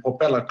hull and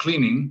propeller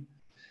cleaning,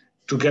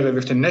 together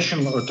with the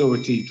national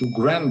authority to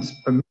grant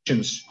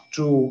permissions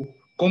to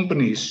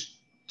companies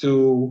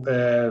to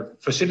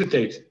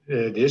facilitate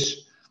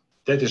this,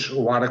 that is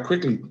rather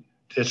quickly.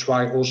 That's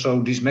why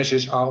also these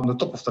measures are on the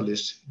top of the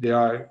list. They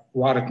are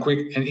rather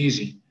quick and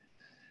easy.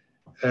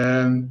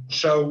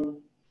 So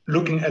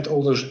looking at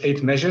all those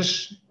 8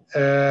 measures,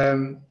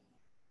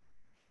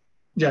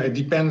 yeah, it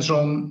depends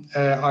on,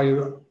 are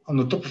you on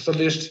the top of the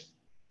list,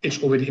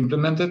 it's already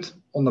implemented,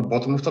 on the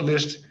bottom of the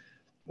list,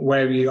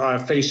 where we are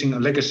facing a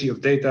legacy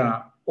of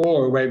data,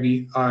 or where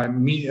we are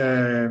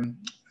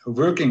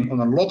working on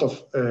a lot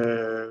of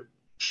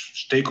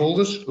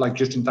stakeholders, like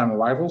just-in-time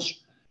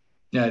arrivals.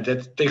 Yeah,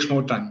 that takes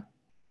more time.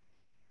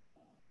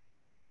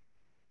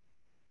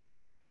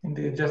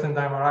 Indeed,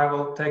 just-in-time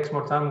arrival takes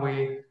more time.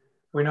 We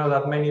know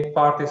that many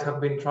parties have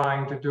been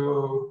trying to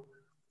do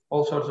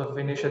all sorts of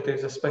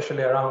initiatives,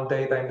 especially around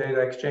data and data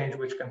exchange,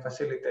 which can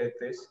facilitate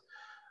this.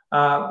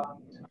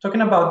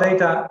 Talking about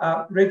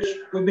data, Rich,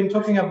 we've been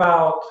talking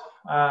about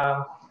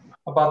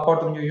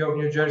Port of New York,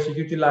 New Jersey,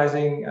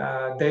 utilizing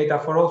data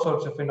for all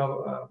sorts of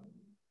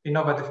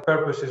innovative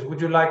purposes. Would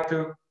you like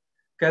to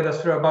get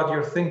us through about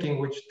your thinking,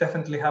 which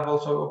definitely have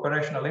also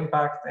operational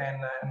impact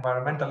and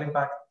environmental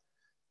impact?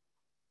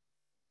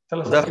 Tell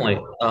us. Definitely.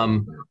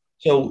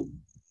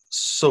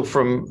 So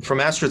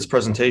from Astrid's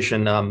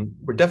presentation,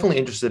 we're definitely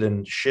interested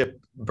in ship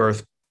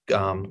berth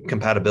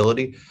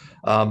compatibility,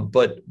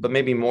 but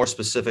maybe more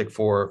specific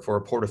for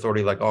a port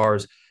authority like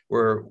ours,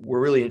 we're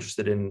really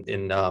interested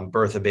in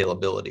berth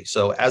availability.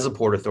 So as a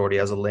port authority,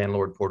 as a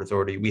landlord port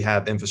authority, we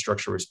have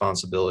infrastructure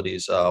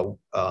responsibilities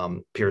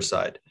pier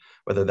side,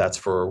 whether that's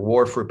for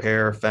wharf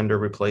repair, fender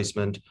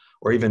replacement,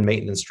 or even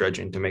maintenance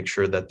dredging to make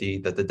sure that the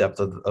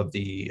depth of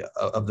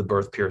the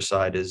berth pier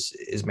side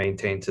is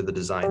maintained to the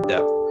design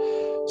depth.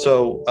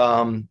 So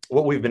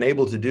what we've been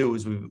able to do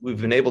is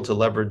we've been able to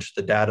leverage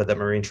the data that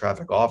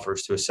MarineTraffic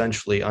offers to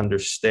essentially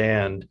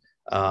understand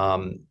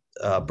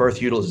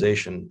berth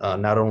utilization,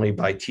 not only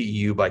by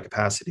TEU, by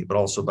capacity, but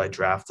also by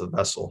draft of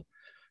vessel.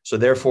 So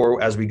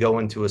therefore, as we go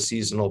into a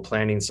seasonal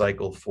planning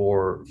cycle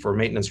for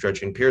maintenance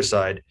dredging pier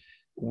side,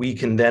 we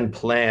can then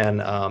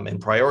plan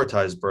and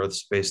prioritize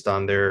berths based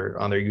on their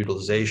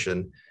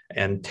utilization,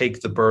 and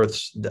take the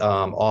berths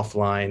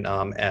offline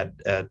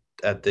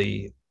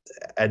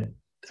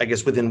I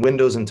guess within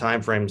windows and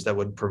timeframes that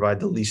would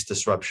provide the least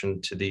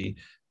disruption to the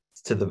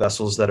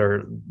vessels that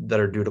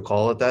are due to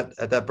call at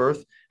that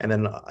berth, and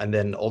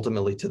then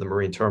ultimately to the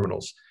marine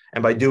terminals.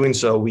 And by doing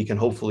so, we can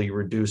hopefully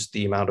reduce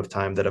the amount of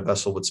time that a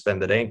vessel would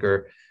spend at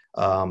anchor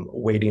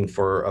waiting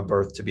for a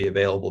berth to be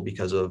available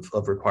because of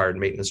required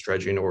maintenance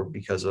dredging or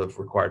because of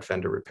required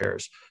fender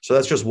repairs. So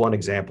that's just one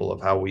example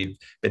of how we've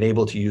been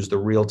able to use the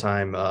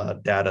real-time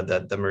data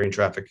that the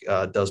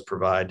MarineTraffic does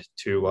provide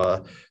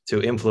to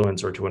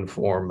influence or to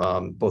inform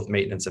both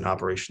maintenance and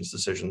operations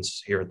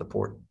decisions here at the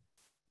port.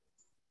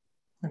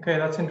 Okay,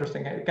 that's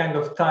interesting. It kind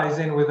of ties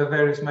in with the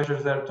various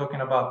measures they're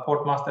talking about,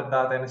 port master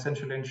data, and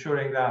essentially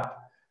ensuring that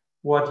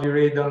what you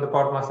read on the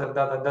port master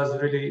data does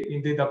really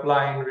indeed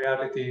apply in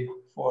reality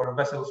for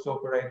vessels to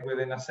operate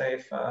within a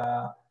safe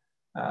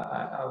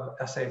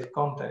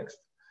context.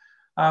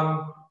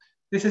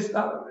 This is,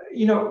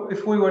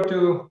 if we were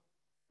to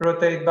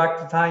rotate back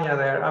to Tanya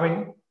there, I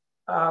mean,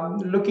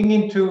 looking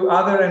into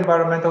other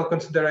environmental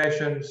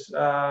considerations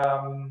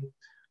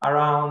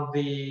around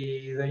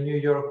the New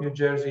York, New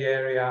Jersey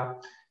area,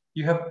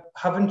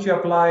 haven't you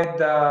applied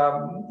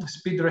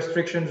speed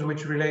restrictions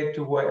which relate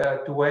to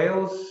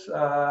whales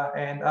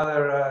and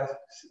other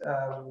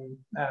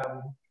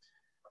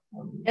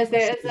Yes,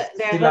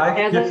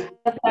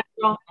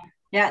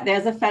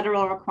 there's a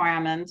federal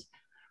requirement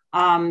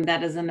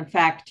that is in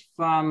effect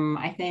from,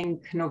 I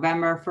think,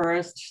 November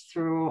 1st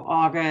through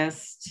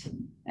August,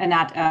 and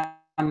not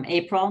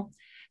April.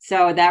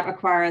 So that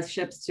requires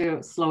ships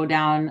to slow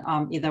down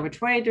either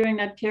which way during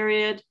that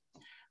period,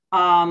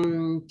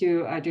 due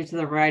to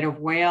the right of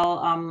whale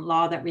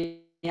law that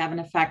we have in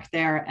effect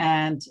there.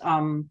 And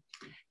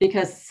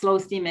because slow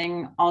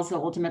steaming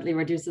also ultimately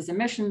reduces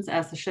emissions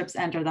as the ships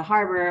enter the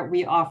harbor,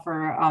 we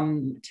offer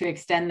to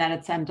extend that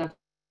incentive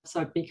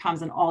so it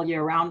becomes an all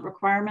year round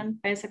requirement,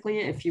 basically.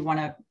 If you want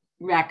to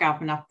rack up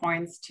enough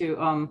points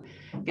to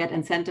get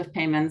incentive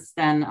payments,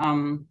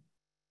 then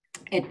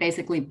it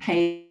basically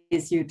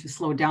pays you to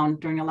slow down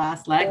during the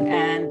last leg.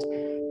 And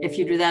if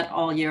you do that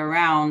all year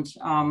round,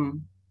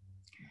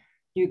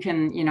 you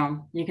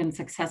can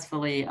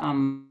successfully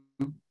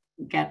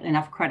get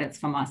enough credits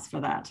from us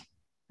for that.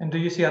 And do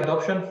you see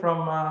adoption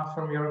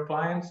from your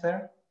clients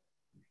there?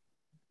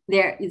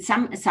 There,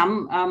 some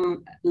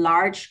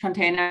large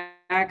container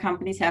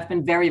companies have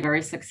been very,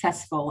 very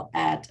successful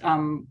at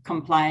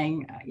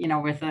complying,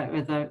 with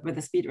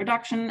the speed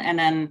reduction, and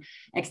then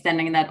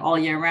extending that all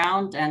year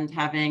round and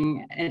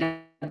having it,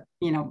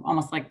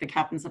 almost like the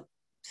captains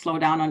slow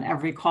down on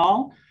every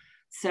call.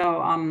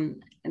 So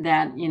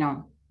that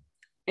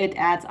it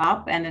adds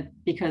up, and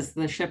because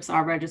the ships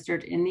are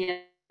registered in the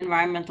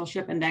environmental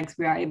ship index,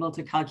 we are able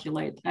to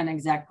calculate an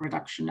exact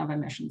reduction of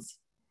emissions.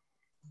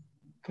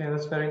 Okay,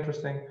 that's very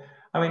interesting.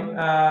 I mean,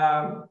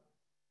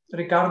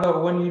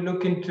 Ricardo, when you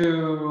look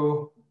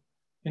into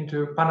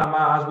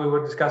Panama, as we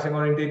were discussing,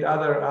 or indeed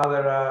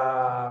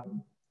other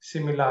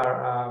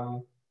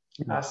similar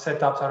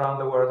setups around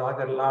the world,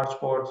 either large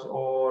ports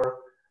or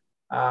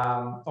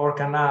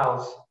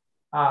canals,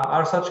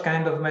 are such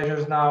kind of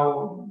measures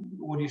now,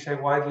 would you say,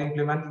 widely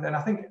implemented? And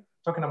I think,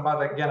 talking about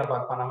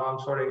Panama, I'm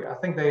sorry, I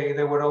think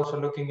they were also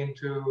looking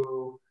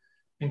into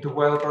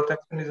whale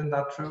protection. Isn't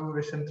that true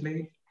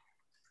recently?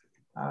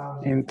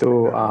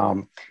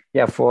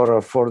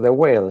 For the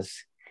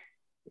whales.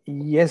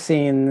 Yes,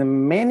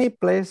 in many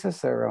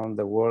places around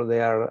the world,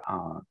 they are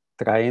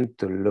trying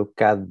to look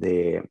at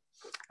the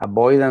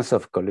avoidance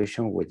of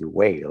collision with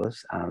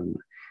whales, and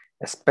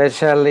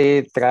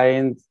especially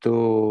trying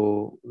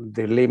to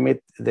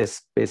delimit the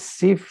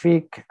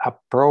specific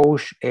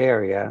approach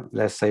area,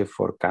 let's say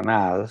for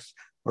canals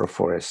or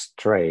for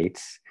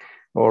straits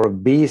or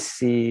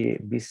busy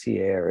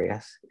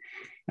areas,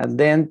 and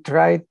then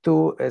try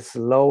to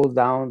slow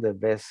down the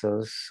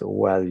vessels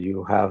while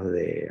you have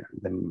the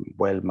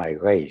whale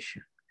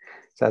migration.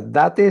 So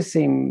that is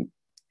in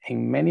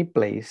many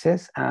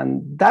places,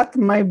 and that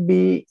might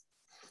be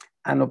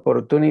an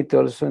opportunity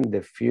also in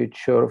the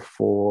future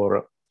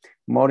for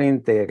more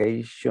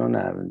integration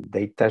and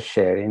data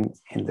sharing,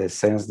 in the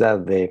sense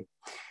that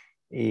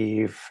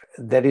if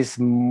there is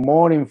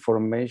more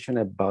information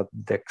about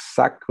the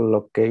exact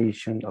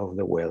location of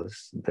the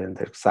whales, then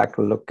the exact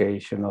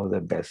location of the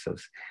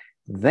vessels,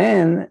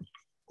 then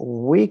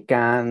we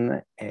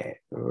can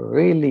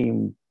really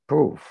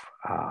improve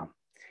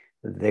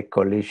the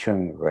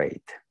collision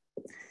rate.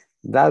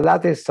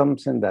 That is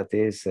something that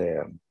is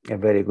a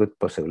very good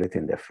possibility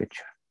in the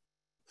future.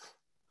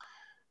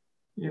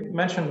 You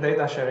mentioned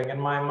data sharing, and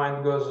my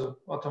mind goes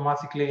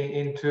automatically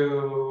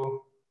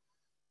into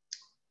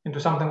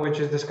something which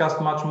is discussed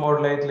much more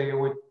lately,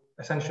 with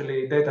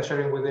essentially data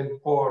sharing within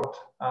port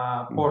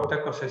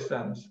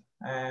ecosystems.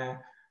 And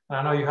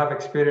I know you have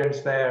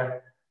experience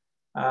there.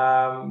 There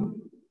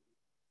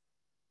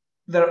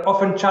are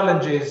often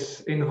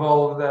challenges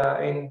involved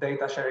in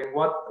data sharing.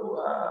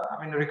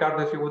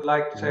 Ricardo, if you would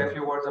like to say a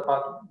few words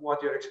about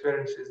what your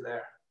experience is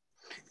there.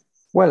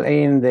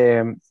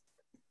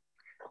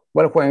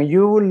 Well, when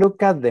you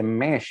look at the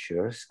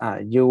measures,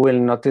 you will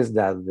notice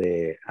that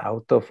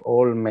out of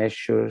all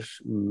measures,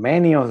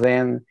 many of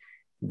them,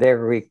 they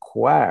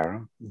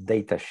require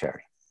data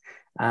sharing.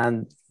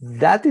 And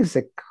that is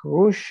a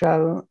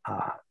crucial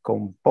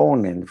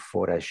component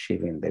for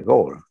achieving the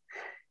goal.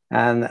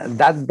 And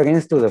that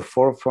brings to the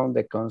forefront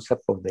the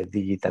concept of the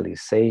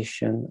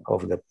digitalization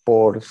of the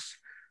ports,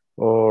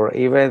 or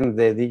even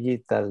the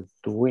digital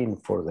twin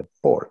for the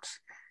ports.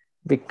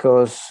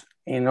 Because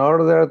in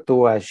order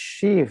to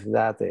achieve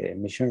that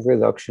emission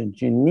reduction,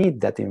 you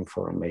need that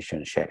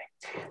information sharing.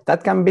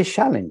 That can be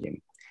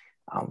challenging.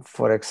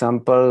 For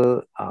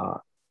example,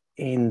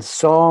 there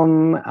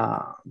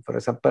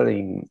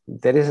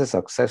is a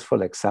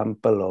successful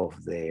example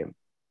of the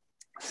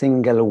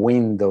single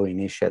window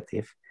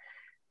initiative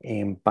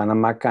in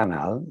Panama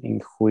Canal,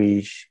 in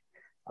which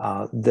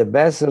the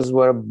vessels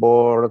were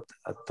moored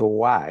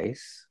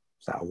twice,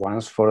 so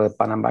once for the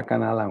Panama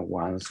Canal and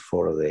once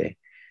for the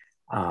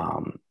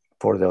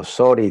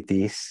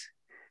authorities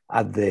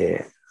at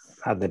the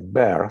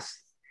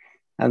berth.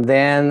 And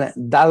then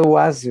that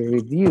was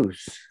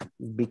reduced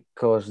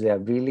because the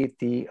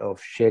ability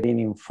of sharing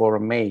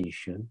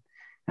information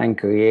and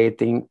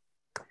creating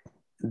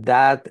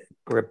that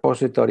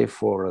repository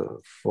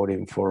for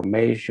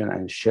information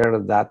and share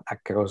that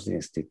across the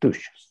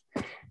institutions.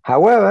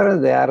 However,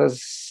 there are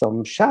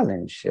some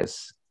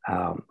challenges.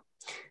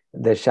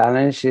 The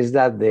challenge is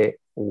that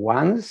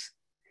once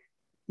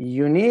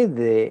you need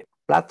the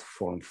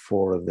platform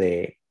for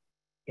the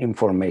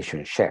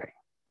information sharing.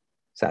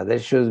 So there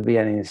should be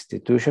an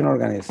institution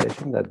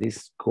organization that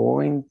is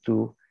going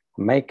to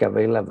make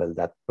available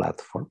that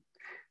platform.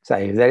 So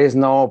if there is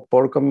no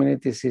port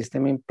community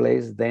system in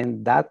place,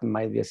 then that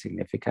might be a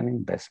significant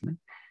investment.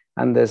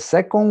 And the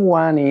second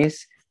one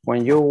is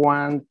when you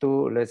want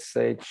to, let's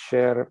say,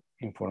 share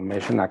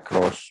information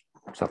across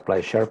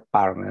supply share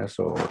partners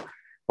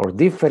or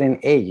different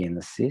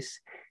agencies,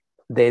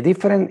 the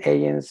different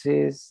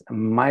agencies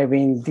might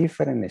be in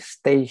different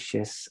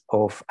stages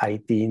of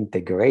IT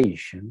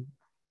integration,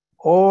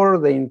 or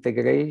the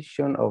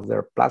integration of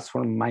their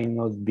platform might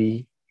not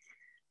be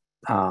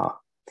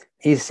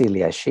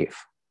easily achieved.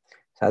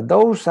 So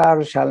those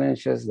are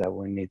challenges that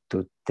we need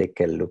to take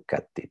a look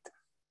at it.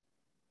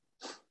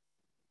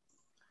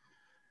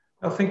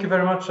 Well, thank you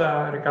very much,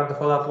 Ricardo,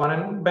 for that one.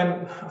 And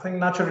Ben, I think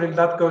naturally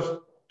that goes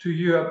to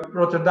you.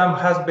 Rotterdam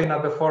has been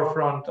at the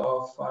forefront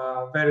of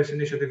various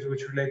initiatives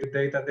which relate to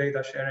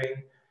data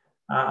sharing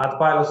at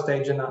pilot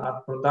stage and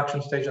at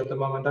production stage at the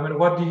moment. I mean,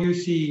 what do you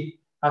see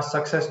as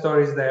success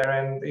stories there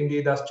and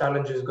indeed as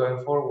challenges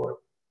going forward?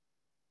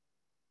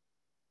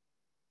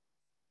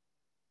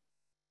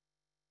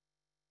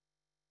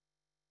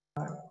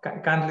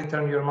 Kindly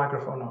turn your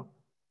microphone on.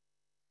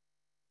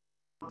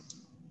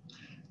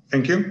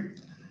 Thank you.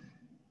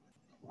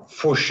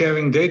 For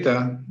sharing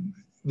data,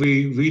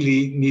 we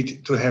really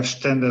need to have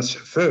standards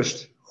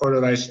first.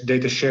 Otherwise,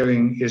 data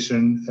sharing is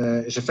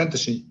a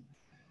fantasy.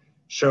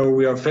 So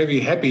we are very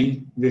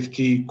happy with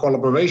the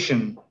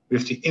collaboration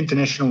with the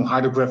International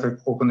Hydrographic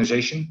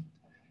Organization.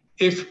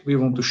 If we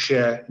want to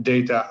share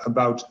data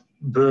about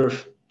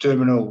berth,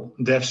 terminal,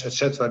 depths,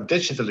 etc.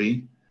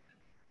 digitally,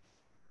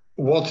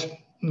 what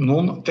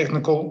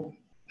non-technical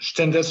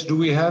standards do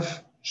we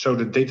have? So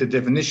the data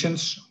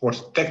definitions,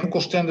 what technical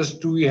standards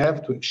do we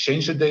have to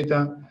exchange the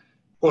data?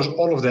 Because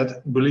all of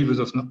that, believe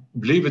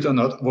it or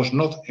not, was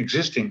not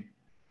existing.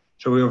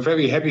 So we are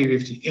very happy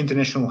with the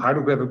International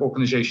Hydrographic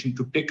Organization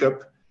to pick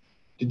up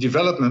the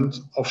development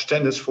of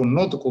standards for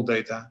nautical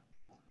data.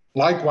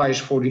 Likewise,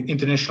 for the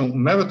International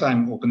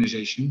Maritime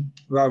Organization,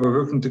 where we're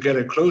working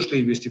together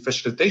closely with the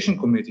Facilitation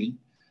Committee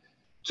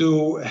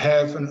to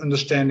have an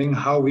understanding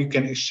how we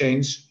can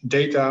exchange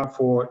data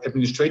for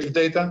administrative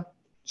data,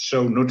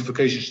 so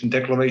notifications and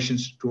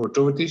declarations to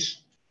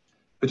authorities,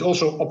 but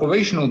also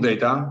operational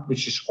data,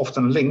 which is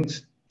often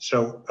linked,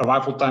 so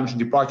arrival times and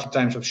departure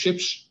times of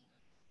ships,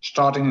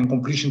 starting and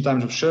completion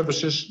times of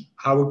services,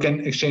 how we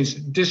can exchange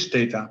this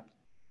data.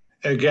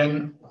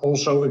 Again,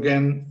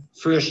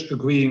 first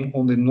agreeing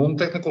on the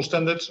non-technical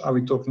standards. Are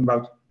we talking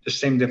about the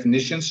same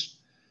definitions?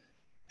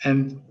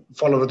 And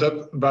follow it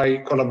up by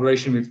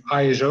collaboration with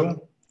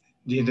ISO,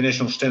 the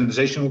International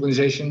Standardization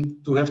Organization,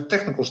 to have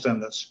technical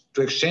standards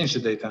to exchange the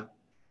data.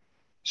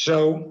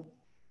 So,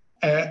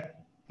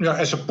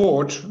 as a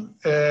port,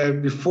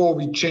 before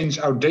we change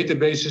our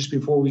databases,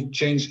 before we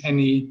change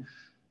any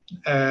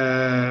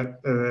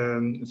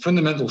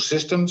fundamental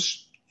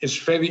systems, it's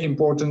very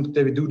important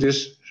that we do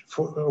this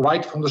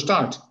right from the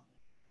start,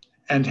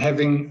 and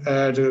having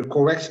the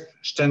correct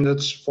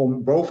standards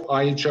from both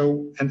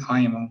IHO and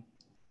IMO.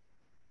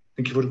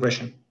 Thank you for the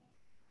question.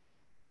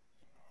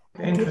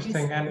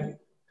 Interesting. And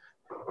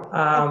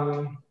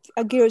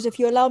Agiris, if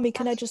you allow me,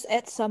 can I just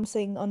add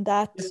something on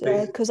that?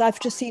 Because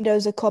I've just seen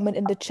there's a comment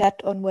in the chat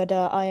on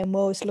whether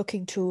IMO is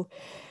looking to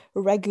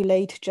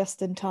regulate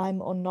just in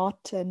time or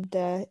not, and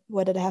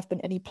whether there have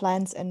been any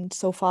plans. And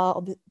so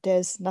far,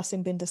 there's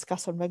nothing been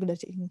discussed on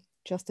regulating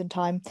just in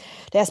time.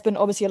 There's been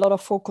obviously a lot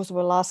of focus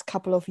over the last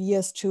couple of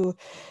years to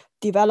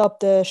develop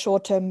the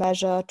short-term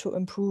measure to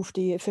improve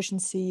the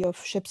efficiency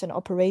of ships in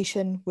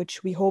operation,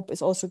 which we hope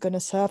is also going to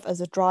serve as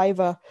a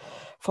driver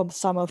from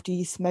some of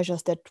these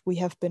measures that we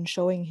have been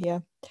showing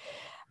here.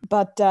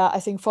 But I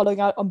think following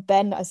out on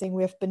Ben, I think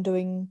we have been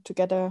doing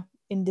together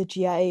in the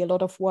GIA a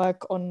lot of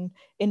work on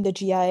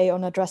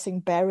addressing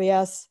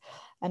barriers.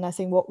 And I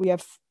think what we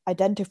have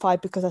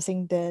identified, because I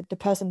think the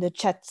person in the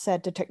chat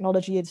said the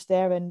technology is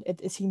there and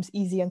it seems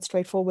easy and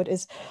straightforward,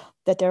 is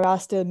that there are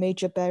still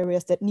major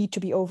barriers that need to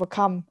be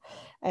overcome.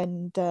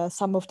 And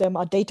some of them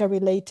are data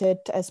related,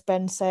 as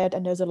Ben said,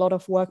 and there's a lot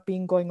of work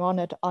being going on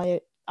at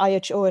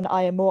IHO and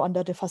IMO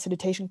under the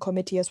Facilitation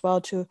Committee as well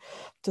to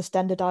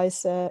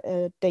standardize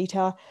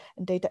data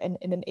and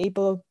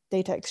enable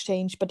data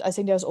exchange. But I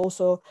think there's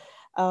also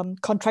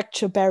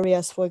contractual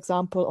barriers, for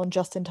example, on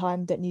just in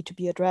time that need to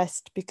be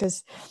addressed,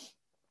 because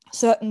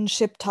certain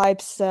ship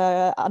types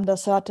under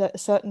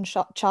certain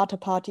charter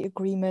party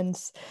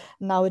agreements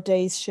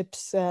nowadays,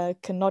 ships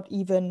cannot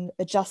even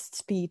adjust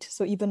speed.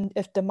 So even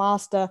if the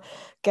master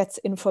gets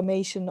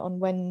information on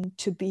when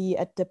to be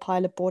at the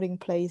pilot boarding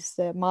place,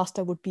 the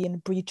master would be in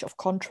breach of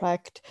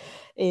contract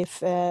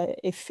if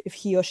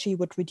he or she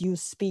would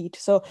reduce speed.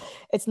 So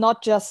it's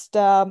not just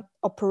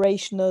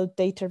operational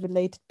data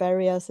related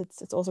barriers,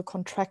 it's also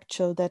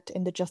contractual that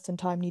in the just in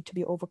time need to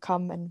be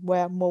overcome, and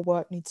where more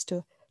work needs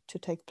to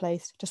take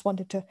place. Just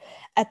wanted to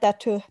add that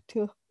to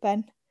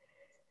Ben.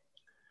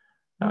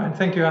 And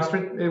thank you,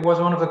 Astrid. It was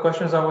one of the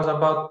questions I was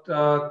about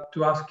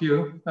to ask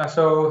you.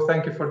 So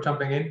thank you for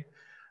jumping in.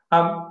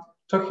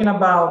 Talking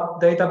about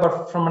data,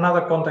 but from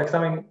another context.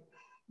 I mean,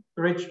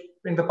 Rich,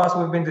 in the past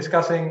we've been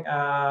discussing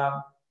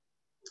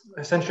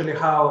essentially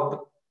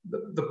how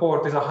the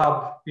port is a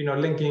hub,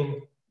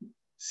 linking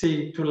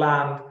sea to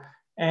land.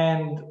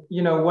 And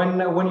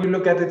when you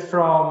look at it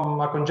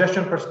from a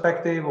congestion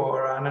perspective,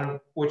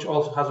 which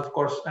also has, of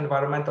course,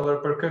 environmental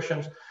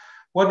repercussions,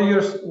 what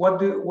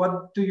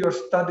do your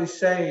studies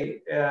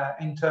say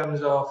in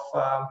terms of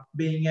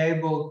being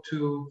able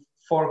to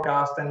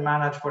forecast and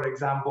manage, for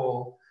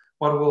example,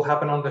 what will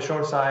happen on the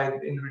shore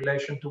side in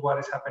relation to what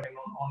is happening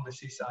on the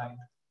seaside?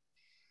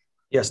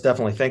 Yes,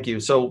 definitely. Thank you.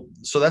 So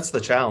that's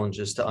the challenge,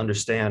 is to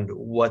understand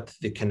what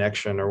the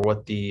connection, or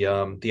what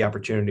the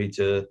opportunity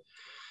to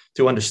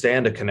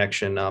understand a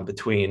connection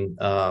between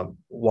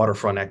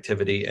waterfront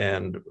activity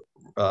and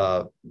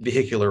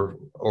vehicular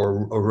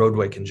or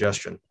roadway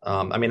congestion.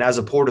 I mean, as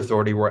a port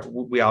authority,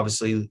 we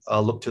obviously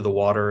look to the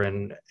water,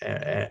 and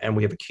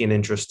we have a keen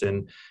interest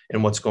in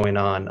what's going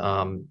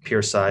on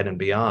pier side and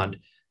beyond.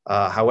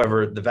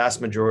 However, the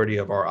vast majority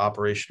of our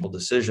operational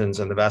decisions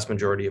and the vast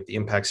majority of the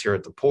impacts here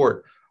at the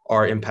port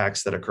are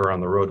impacts that occur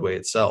on the roadway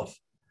itself.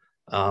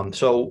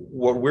 So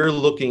what we're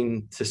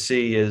looking to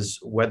see is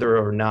whether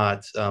or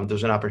not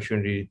there's an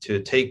opportunity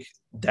to take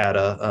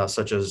data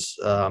such as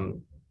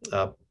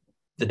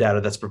the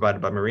data that's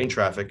provided by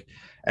MarineTraffic,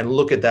 and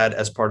look at that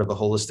as part of a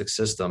holistic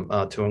system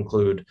to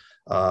include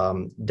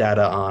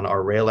data on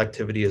our rail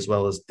activity, as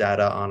well as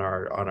data on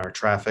our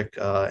traffic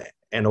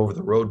and over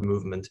the road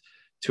movement,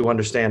 to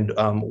understand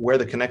where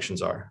the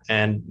connections are.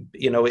 And,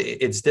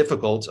 it's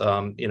difficult.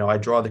 I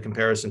draw the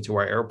comparison to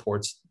our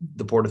airports.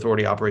 The Port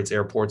Authority operates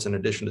airports in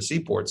addition to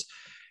seaports.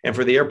 And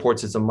for the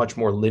airports, it's a much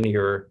more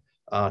linear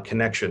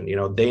connection.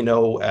 They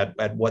know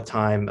at what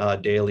time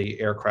daily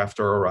aircraft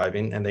are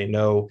arriving, and they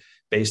know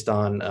based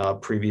on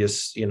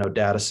previous,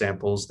 data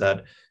samples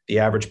that the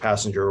average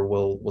passenger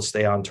will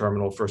stay on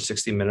terminal for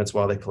 60 minutes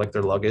while they collect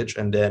their luggage.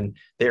 And then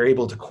they're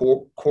able to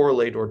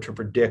correlate or to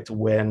predict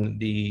when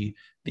the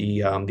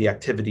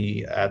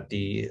activity at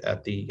the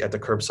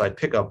curbside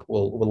pickup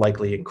will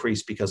likely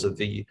increase because of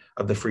the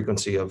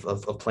frequency of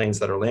planes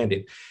that are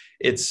landing.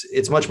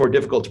 It's much more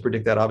difficult to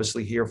predict that,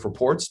 obviously, here for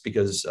ports,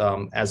 because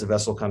as a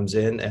vessel comes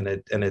in and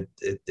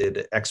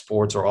it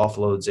exports or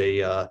offloads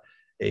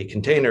a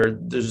container,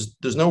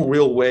 there's no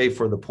real way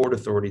for the Port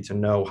Authority to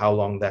know how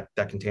long that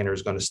container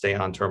is going to stay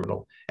on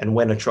terminal, and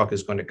when a truck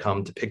is going to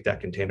come to pick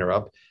that container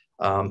up.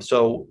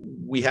 So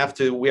we have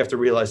to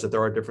realize that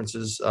there are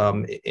differences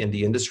in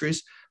the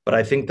industries, but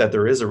I think that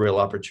there is a real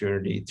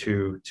opportunity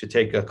to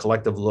take a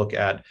collective look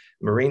at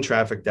marine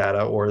traffic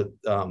data or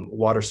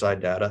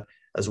waterside data,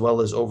 as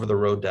well as over the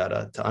road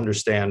data, to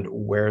understand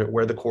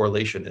where the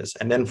correlation is.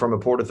 And then from a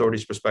Port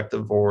Authority's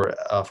perspective, or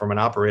from an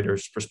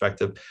operator's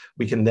perspective,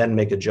 we can then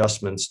make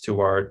adjustments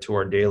to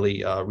our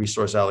daily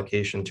resource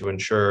allocation to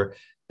ensure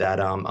that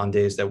on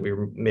days that we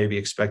may be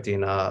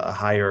expecting a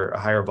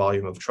higher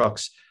volume of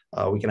trucks,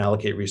 we can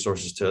allocate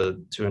resources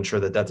to ensure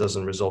that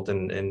doesn't result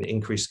in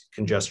increased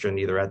congestion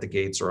either at the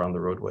gates or on the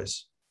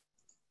roadways.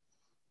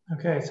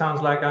 Okay,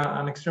 sounds like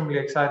an extremely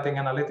exciting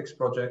analytics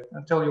project.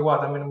 I'll tell you what,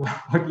 I mean,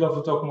 we'd love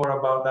to talk more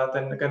about that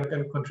and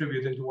can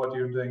contribute into what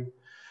you're doing.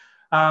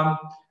 I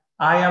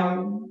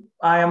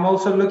am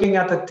also looking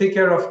at the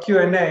ticker of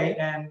Q&A,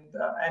 and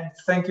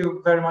thank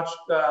you very much,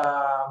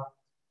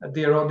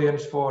 dear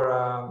audience,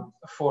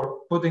 for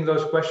putting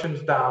those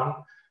questions down.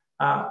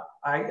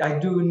 I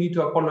do need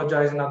to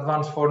apologize in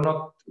advance for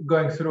not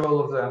going through all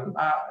of them.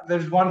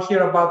 There's one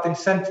here about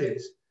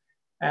incentives.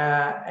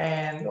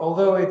 And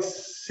although it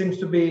seems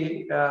to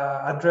be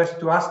addressed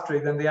to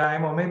Astrid and the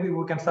IMO, maybe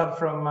we can start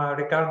from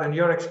Ricardo and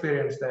your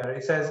experience there.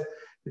 It says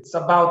it's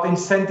about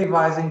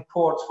incentivizing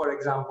ports, for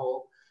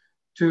example,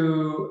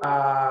 to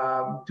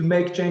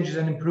make changes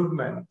and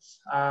improvements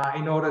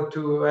in order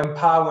to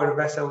empower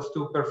vessels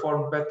to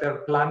perform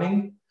better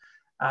planning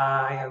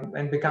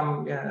and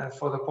become,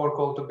 for the port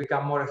call to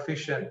become more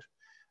efficient.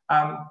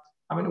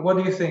 I mean, what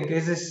do you think?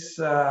 Is this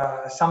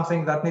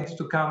something that needs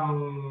to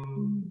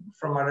come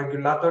from a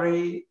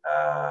regulatory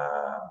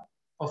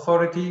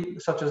authority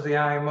such as the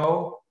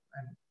IMO?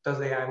 And does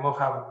the IMO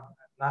have,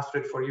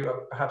 Astrid, for you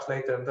perhaps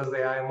later, does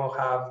the IMO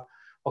have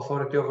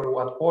authority over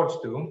what ports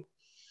do?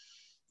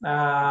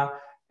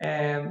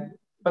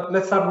 But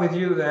let's start with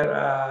you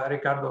there,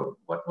 Ricardo.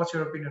 What's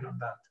your opinion on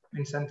that,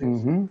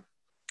 incentives? Mm-hmm.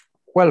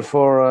 Well,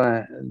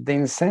 for the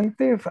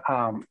incentive,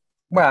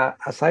 well,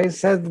 as I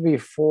said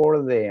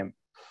before,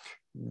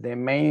 the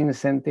main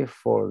incentive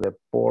for the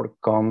port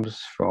comes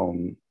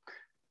from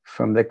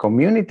the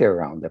community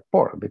around the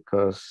port,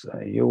 because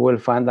you will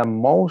find that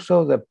most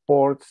of the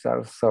ports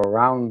are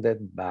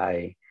surrounded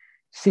by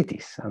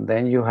cities. And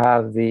then you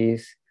have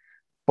this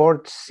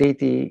port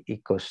city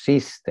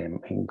ecosystem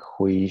in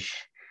which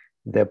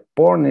the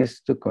port needs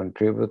to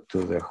contribute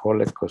to the whole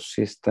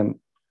ecosystem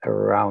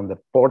around the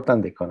port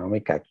and the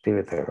economic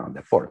activity around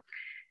the port.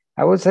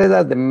 I would say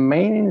that the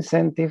main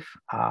incentive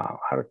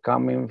are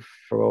coming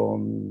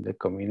from the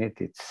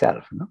community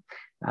itself, no?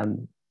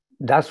 And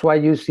that's why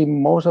you see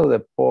most of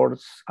the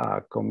ports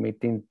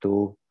committing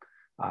to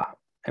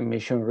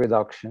emission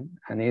reduction.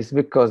 And it's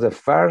because the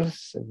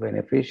first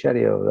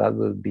beneficiary of that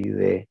will be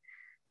the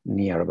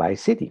nearby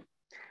city.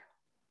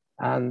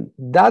 And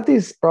that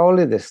is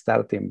probably the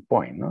starting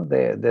point. No?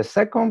 The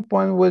second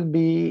point would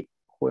be,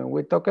 when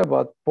we talk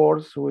about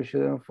ports, we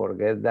shouldn't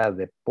forget that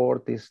the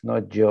port is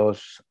not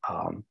just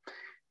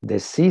the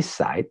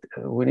seaside.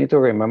 We need to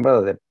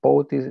remember that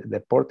the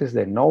port is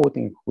the node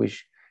in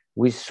which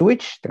we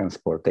switch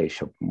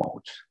transportation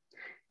modes.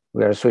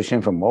 We are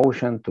switching from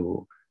ocean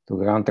to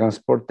ground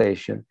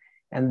transportation.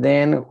 And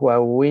then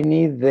what we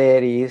need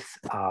there is,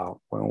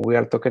 when we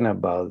are talking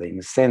about the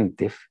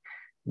incentive,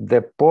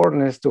 the port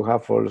needs to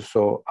have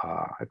also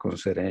a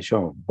consideration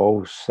of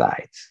both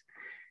sides.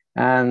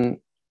 And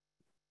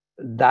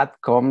that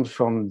comes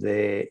from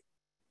to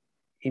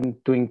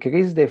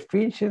increase the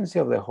efficiency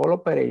of the whole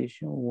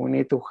operation, we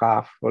need to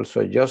have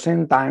also just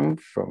in time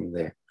from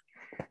the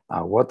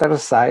water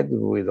side,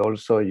 with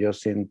also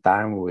just in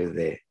time with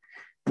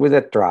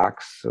the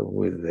trucks,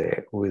 with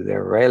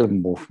the rail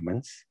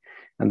movements,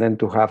 and then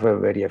to have a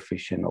very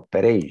efficient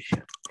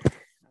operation.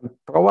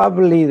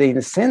 Probably the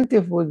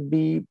incentive would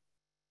be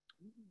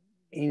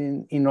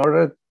in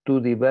order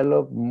to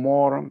develop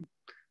more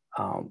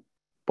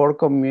port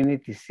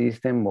community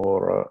system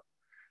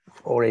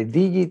or a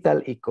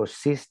digital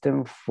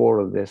ecosystem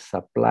for the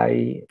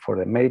supply, for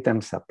the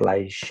maritime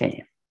supply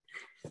chain.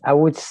 I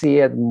would see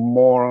it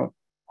more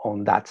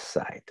on that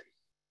side.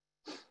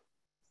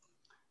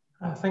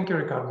 Thank you,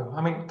 Ricardo.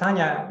 I mean,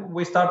 Tanya,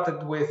 we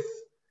started with,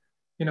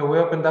 we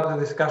opened up the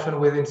discussion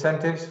with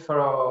incentives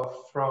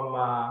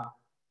from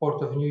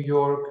Port of New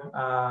York,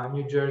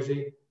 New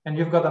Jersey, and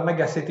you've got a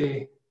mega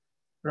city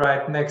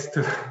right next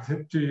to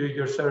you.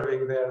 You're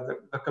serving there,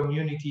 the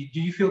community. Do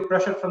you feel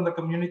pressure from the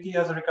community,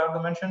 as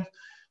Ricardo mentioned?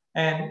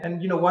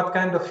 And what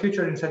kind of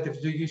future incentives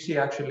do you see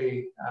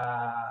actually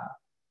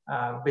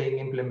being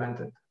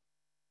implemented?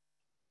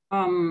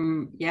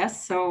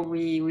 Yes, so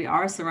we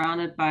are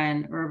surrounded by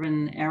an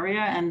urban area,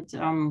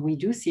 and we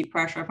do see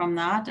pressure from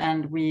that,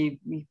 and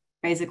we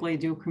basically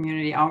do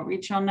community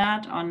outreach on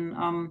that.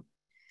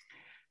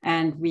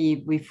 And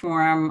we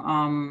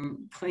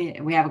form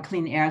we have a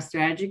clean air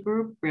strategy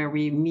group where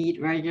we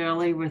meet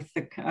regularly with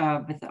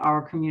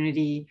our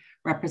community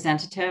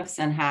representatives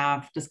and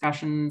have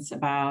discussions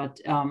about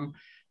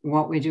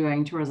what we're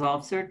doing to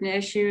resolve certain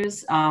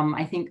issues.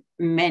 I think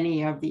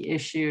many of the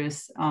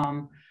issues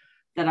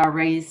that are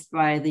raised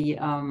by the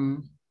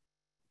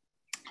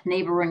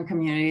neighboring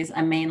communities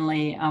are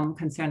mainly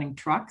concerning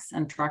trucks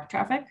and truck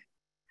traffic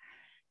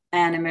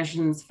and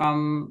emissions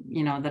from,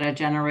 that are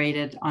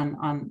generated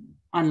on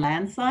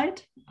land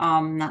side,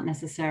 not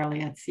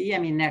necessarily at sea. I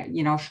mean,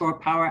 shore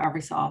power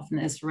every so often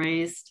is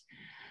raised,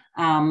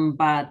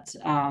 but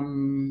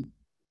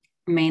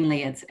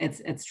mainly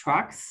it's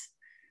trucks.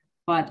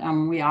 But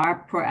we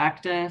are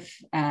proactive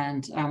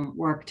and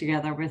work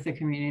together with the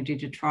community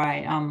to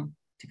try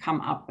to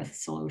come up with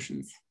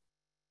solutions.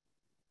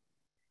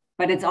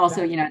 But it's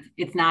also,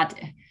 it's not,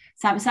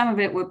 some of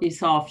it would be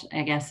solved,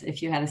 I guess,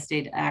 if you had a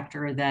state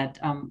actor that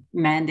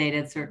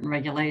mandated certain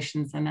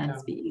regulations, and then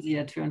it'd be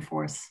easier to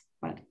enforce.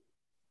 But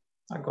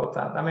I got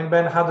that. I mean,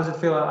 Ben, how does it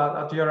feel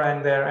at your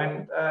end there?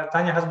 And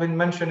Tanya has been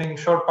mentioning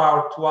shore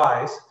power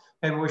twice.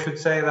 Maybe we should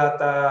say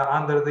that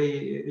under the,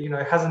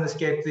 it hasn't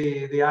escaped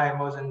the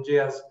IMO's and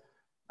GIA's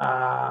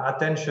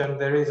attention.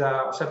 There is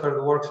a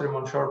separate workstream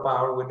on shore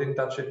power. We didn't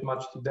touch it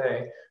much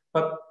today.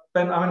 But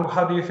Ben, I mean,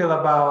 how do you feel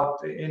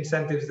about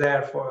incentives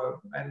there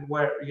and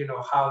where,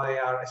 how they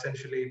are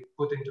essentially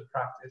put into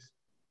practice?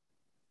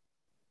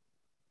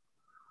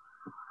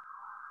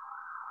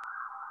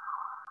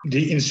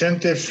 The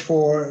incentives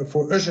for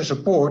us as a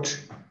port,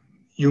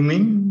 you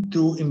mean,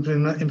 to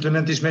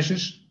implement these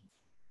measures?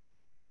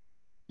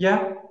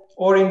 Yeah,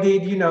 or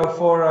indeed,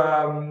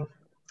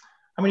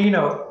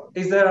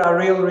 is there a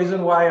real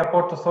reason why a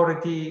port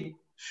authority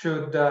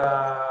should,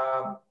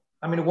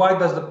 why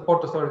does the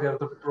Port Authority of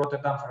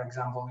Rotterdam, for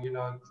example,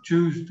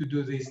 choose to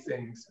do these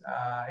things?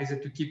 Is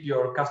it to keep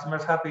your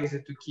customers happy? Is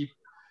it to keep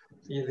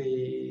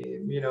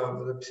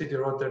the city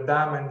of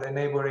Rotterdam and the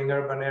neighboring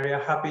urban area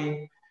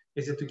happy?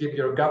 Is it to keep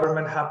your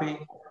government happy?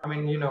 I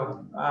mean,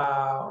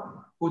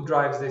 who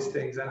drives these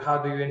things, and how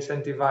do you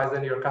incentivize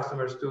then your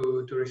customers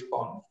to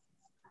respond?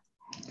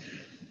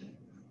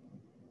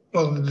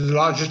 Well, the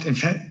largest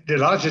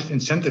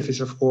incentive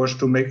is, of course,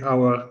 to make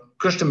our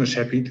customers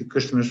happy, the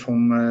customers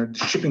from the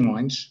shipping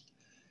lines,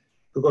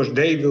 because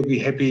they will be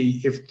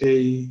happy if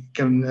they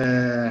can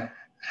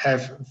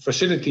have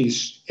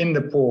facilities in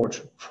the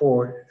port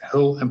for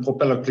hull and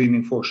propeller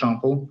cleaning, for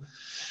example,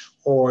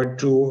 or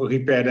to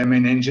repair their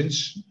main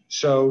engines.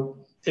 So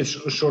it's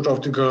sort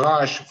of the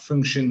garage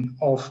function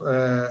of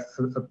a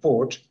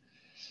port.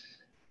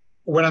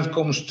 When it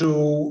comes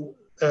to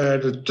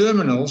the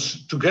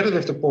terminals, together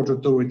with the Port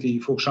Authority,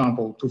 for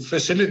example, to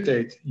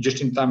facilitate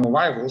just-in-time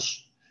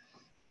arrivals,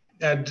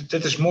 that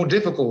is more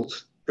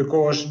difficult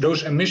because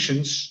those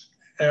emissions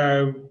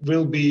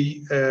will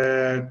be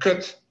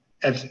cut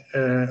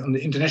on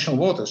the international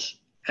waters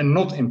and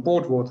not in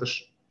port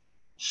waters.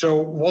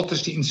 So what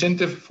is the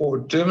incentive for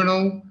a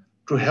terminal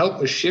to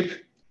help a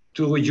ship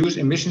to reduce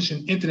emissions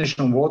in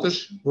international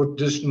waters, what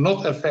does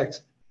not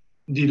affect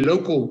the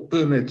local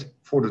permit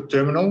for the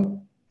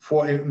terminal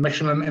for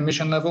maximum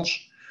emission levels,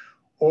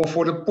 or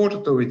for the Port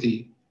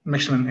Authority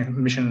maximum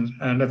emission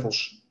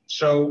levels?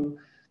 So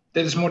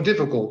that is more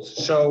difficult.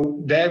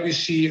 So there we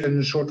see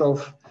a sort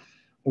of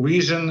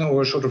reason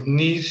or a sort of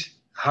need.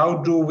 How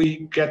do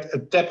we get a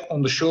tap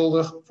on the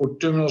shoulder for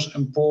terminals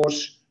and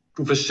ports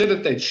to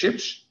facilitate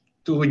ships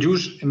to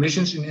reduce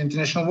emissions in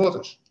international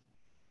waters?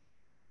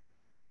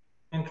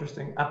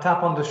 Interesting. A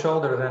tap on the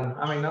shoulder then.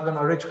 I mean, I don't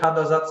know, Rich, how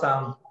does that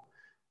sound?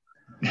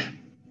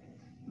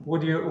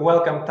 Would you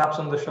welcome taps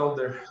on the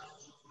shoulder?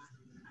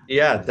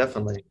 Yeah,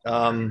 definitely.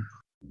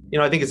 You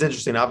know, I think it's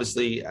interesting.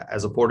 Obviously,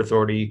 as a port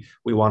authority,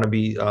 we want to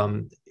be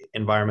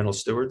environmental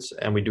stewards,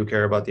 and we do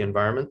care about the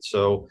environment.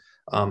 So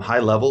high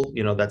level,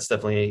 you know, that's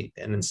definitely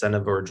an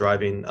incentive or a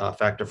driving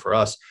factor for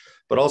us.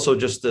 But also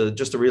just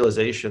the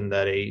realization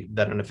that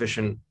an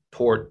efficient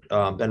port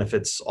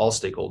benefits all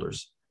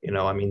stakeholders. You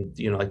know, I mean,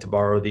 you know, like to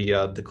borrow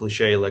the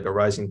cliche, like a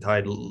rising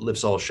tide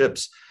lifts all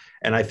ships.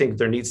 And I think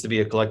there needs to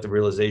be a collective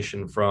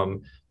realization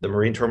from the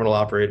marine terminal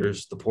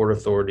operators, the port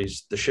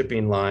authorities, the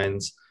shipping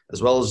lines,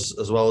 as well as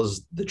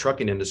the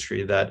trucking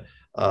industry, that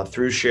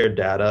through shared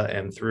data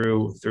and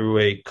through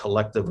a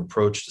collective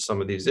approach to some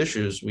of these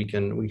issues, we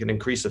can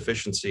increase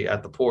efficiency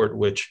at the port,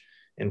 which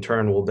in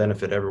turn will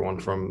benefit everyone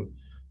from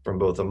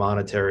both a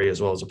monetary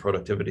as well as a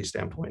productivity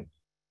standpoint.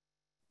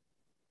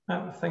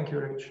 Thank you,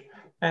 Rich.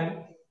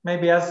 And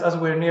maybe as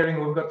we're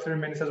nearing, we've got 3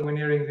 minutes as we're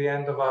nearing the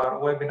end of our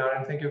webinar,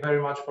 and thank you very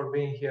much for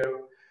being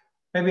here.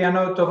 Maybe a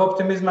note of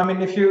optimism. I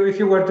mean, if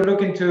you were to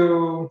look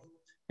into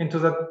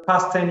the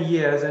past 10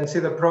 years and see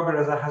the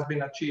progress that has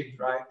been achieved,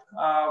 right?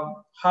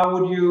 How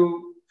would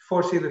you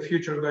foresee the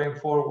future going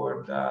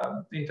forward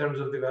in terms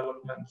of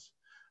developments?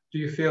 Do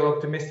you feel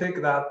optimistic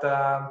that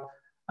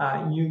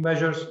new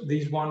measures,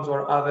 these ones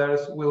or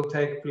others, will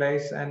take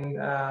place and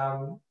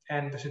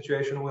the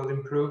situation will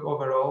improve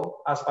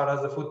overall as far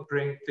as the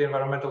footprint, the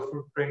environmental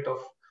footprint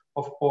of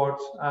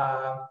ports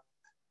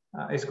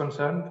is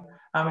concerned?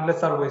 I mean, let's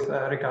start with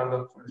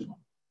Ricardo for this one.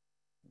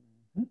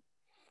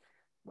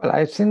 Well,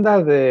 I think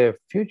that the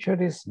future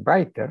is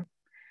brighter.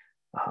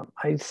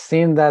 I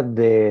think that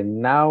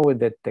now with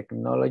the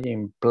technology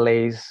in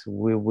place,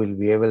 we will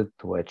be able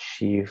to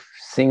achieve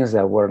things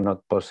that were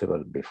not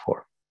possible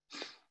before.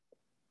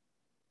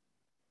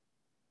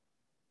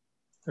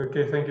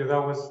 Okay, thank you.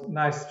 That was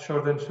nice,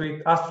 short and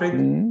sweet. Astrid?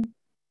 Mm-hmm.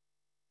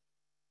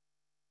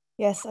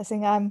 Yes, I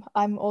think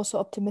I'm also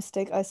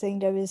optimistic. I think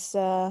there is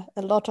a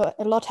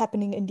lot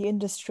happening in the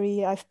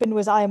industry. I've been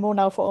with IMO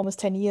now for almost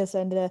 10 years,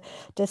 and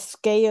the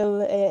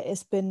scale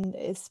it's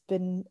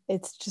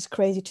just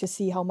crazy to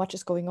see how much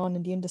is going on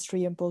in the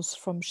industry, and both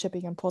from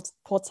shipping and port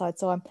side.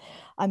 So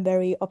I'm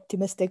very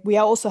optimistic. We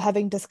are also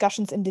having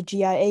discussions in the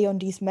GIA on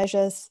these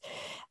measures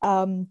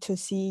to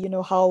see, you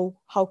know,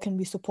 how can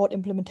we support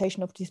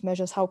implementation of these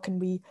measures? How can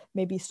we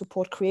maybe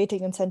support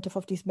creating incentive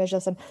of these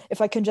measures? And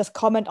if I can just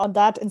comment on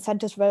that,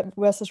 incentives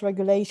versus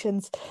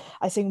regulations,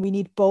 I think we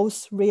need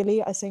both,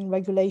 really. I think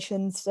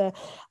regulations are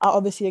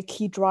obviously a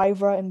key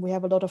driver, and we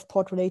have a lot of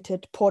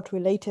port-related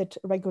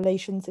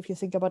regulations. If you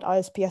think about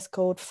ISPS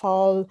code,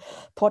 FAL,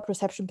 port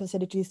reception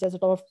facilities, there's a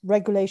lot of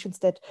regulations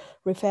that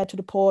refer to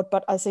the port.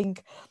 But I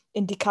think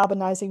in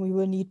decarbonizing, we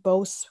will need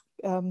both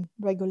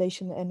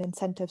regulation and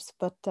incentives.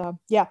 But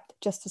yeah,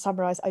 just to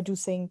summarize, I do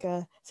think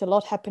there's a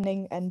lot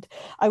happening, and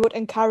I would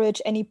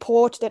encourage any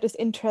port that is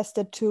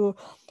interested to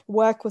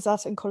work with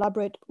us and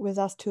collaborate with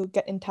us to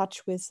get in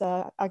touch with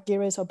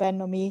Argyris or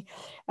Ben or me,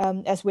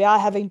 as we are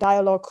having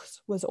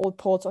dialogues with all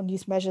ports on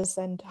these measures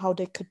and how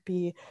they could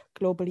be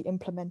globally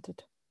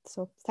implemented.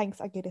 So thanks,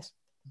 Argyris.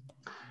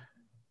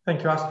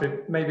 Thank you,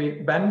 Astrid. Maybe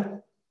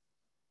Ben?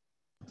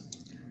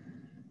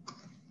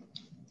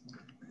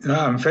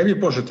 Yeah, I'm very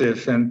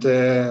positive. And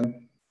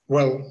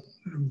well,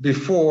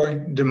 before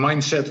the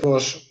mindset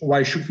was,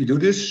 why should we do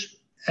this?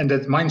 And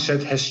that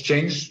mindset has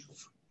changed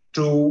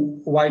to,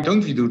 why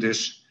don't we do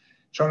this?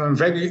 So I'm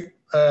very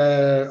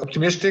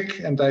optimistic,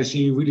 and I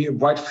see really a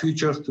bright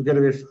future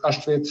together with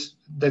Astrid,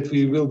 that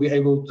we will be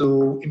able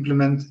to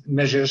implement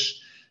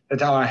measures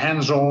that are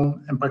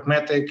hands-on and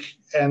pragmatic,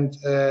 and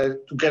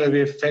together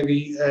with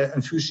very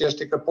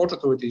enthusiastic port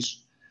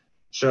authorities.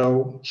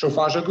 So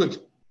far so good.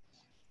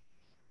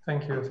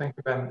 Thank you,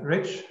 Ben.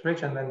 Rich,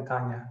 and then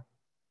Tanya.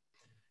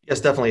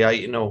 Yes, definitely. I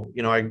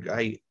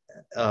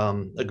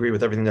agree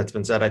with everything that's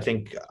been said. I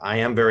think I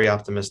am very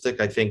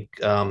optimistic. I think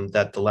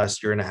that the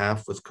last year and a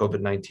half with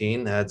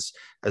COVID-19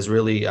 has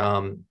really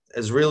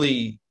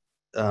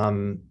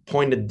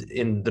pointed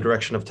in the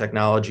direction of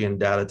technology and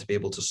data to be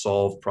able to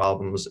solve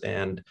problems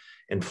and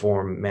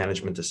inform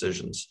management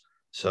decisions.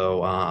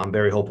 So I'm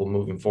very hopeful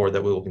moving forward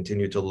that we will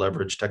continue to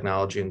leverage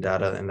technology and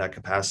data in that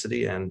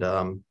capacity, and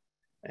I'm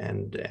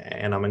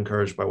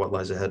encouraged by what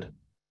lies ahead.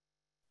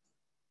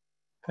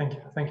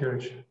 Thank you,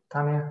 Rich.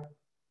 Tanya?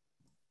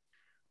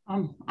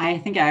 I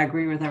think I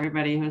agree with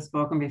everybody who has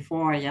spoken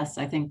before. Yes,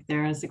 I think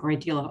there is a great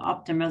deal of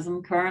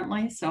optimism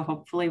currently. So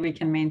hopefully we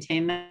can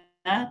maintain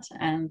that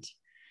and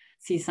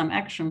see some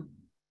action.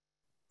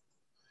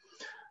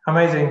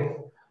 Amazing.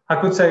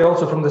 I could say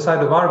also from the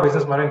side of our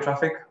business,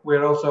 MarineTraffic,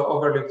 we're also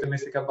overly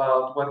optimistic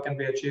about what can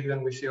be achieved,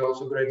 and we see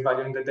also great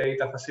value in the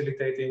data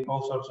facilitating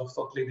all sorts of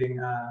thought-leading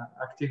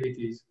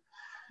activities.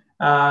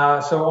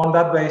 So on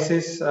that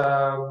basis,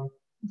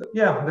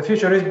 yeah, the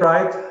future is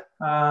bright.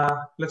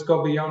 Let's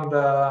go beyond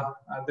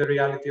the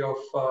reality of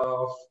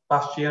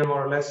past year,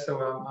 more or less. So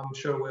I'm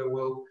sure we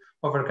will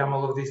overcome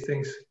all of these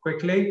things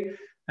quickly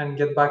and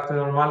get back to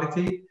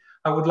normality.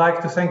 I would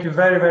like to thank you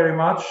very, very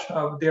much,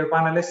 dear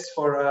panelists,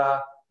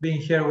 for being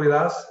here with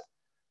us,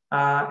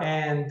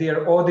 and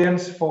dear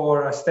audience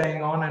for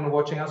staying on and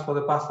watching us for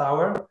the past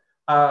hour.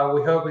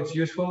 We hope it's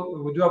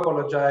useful. We do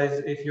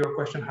apologize if your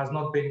question has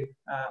not been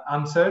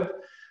answered.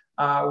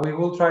 We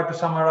will try to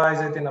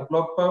summarize it in a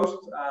blog post,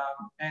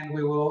 and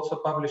we will also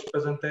publish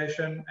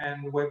presentation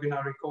and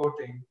webinar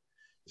recording.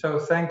 So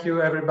thank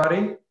you,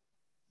 everybody.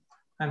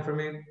 And for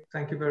me,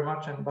 thank you very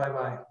much, and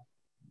bye-bye.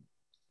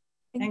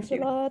 Thanks a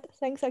lot.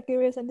 Thanks,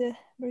 Argyris and the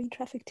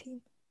MarineTraffic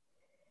team.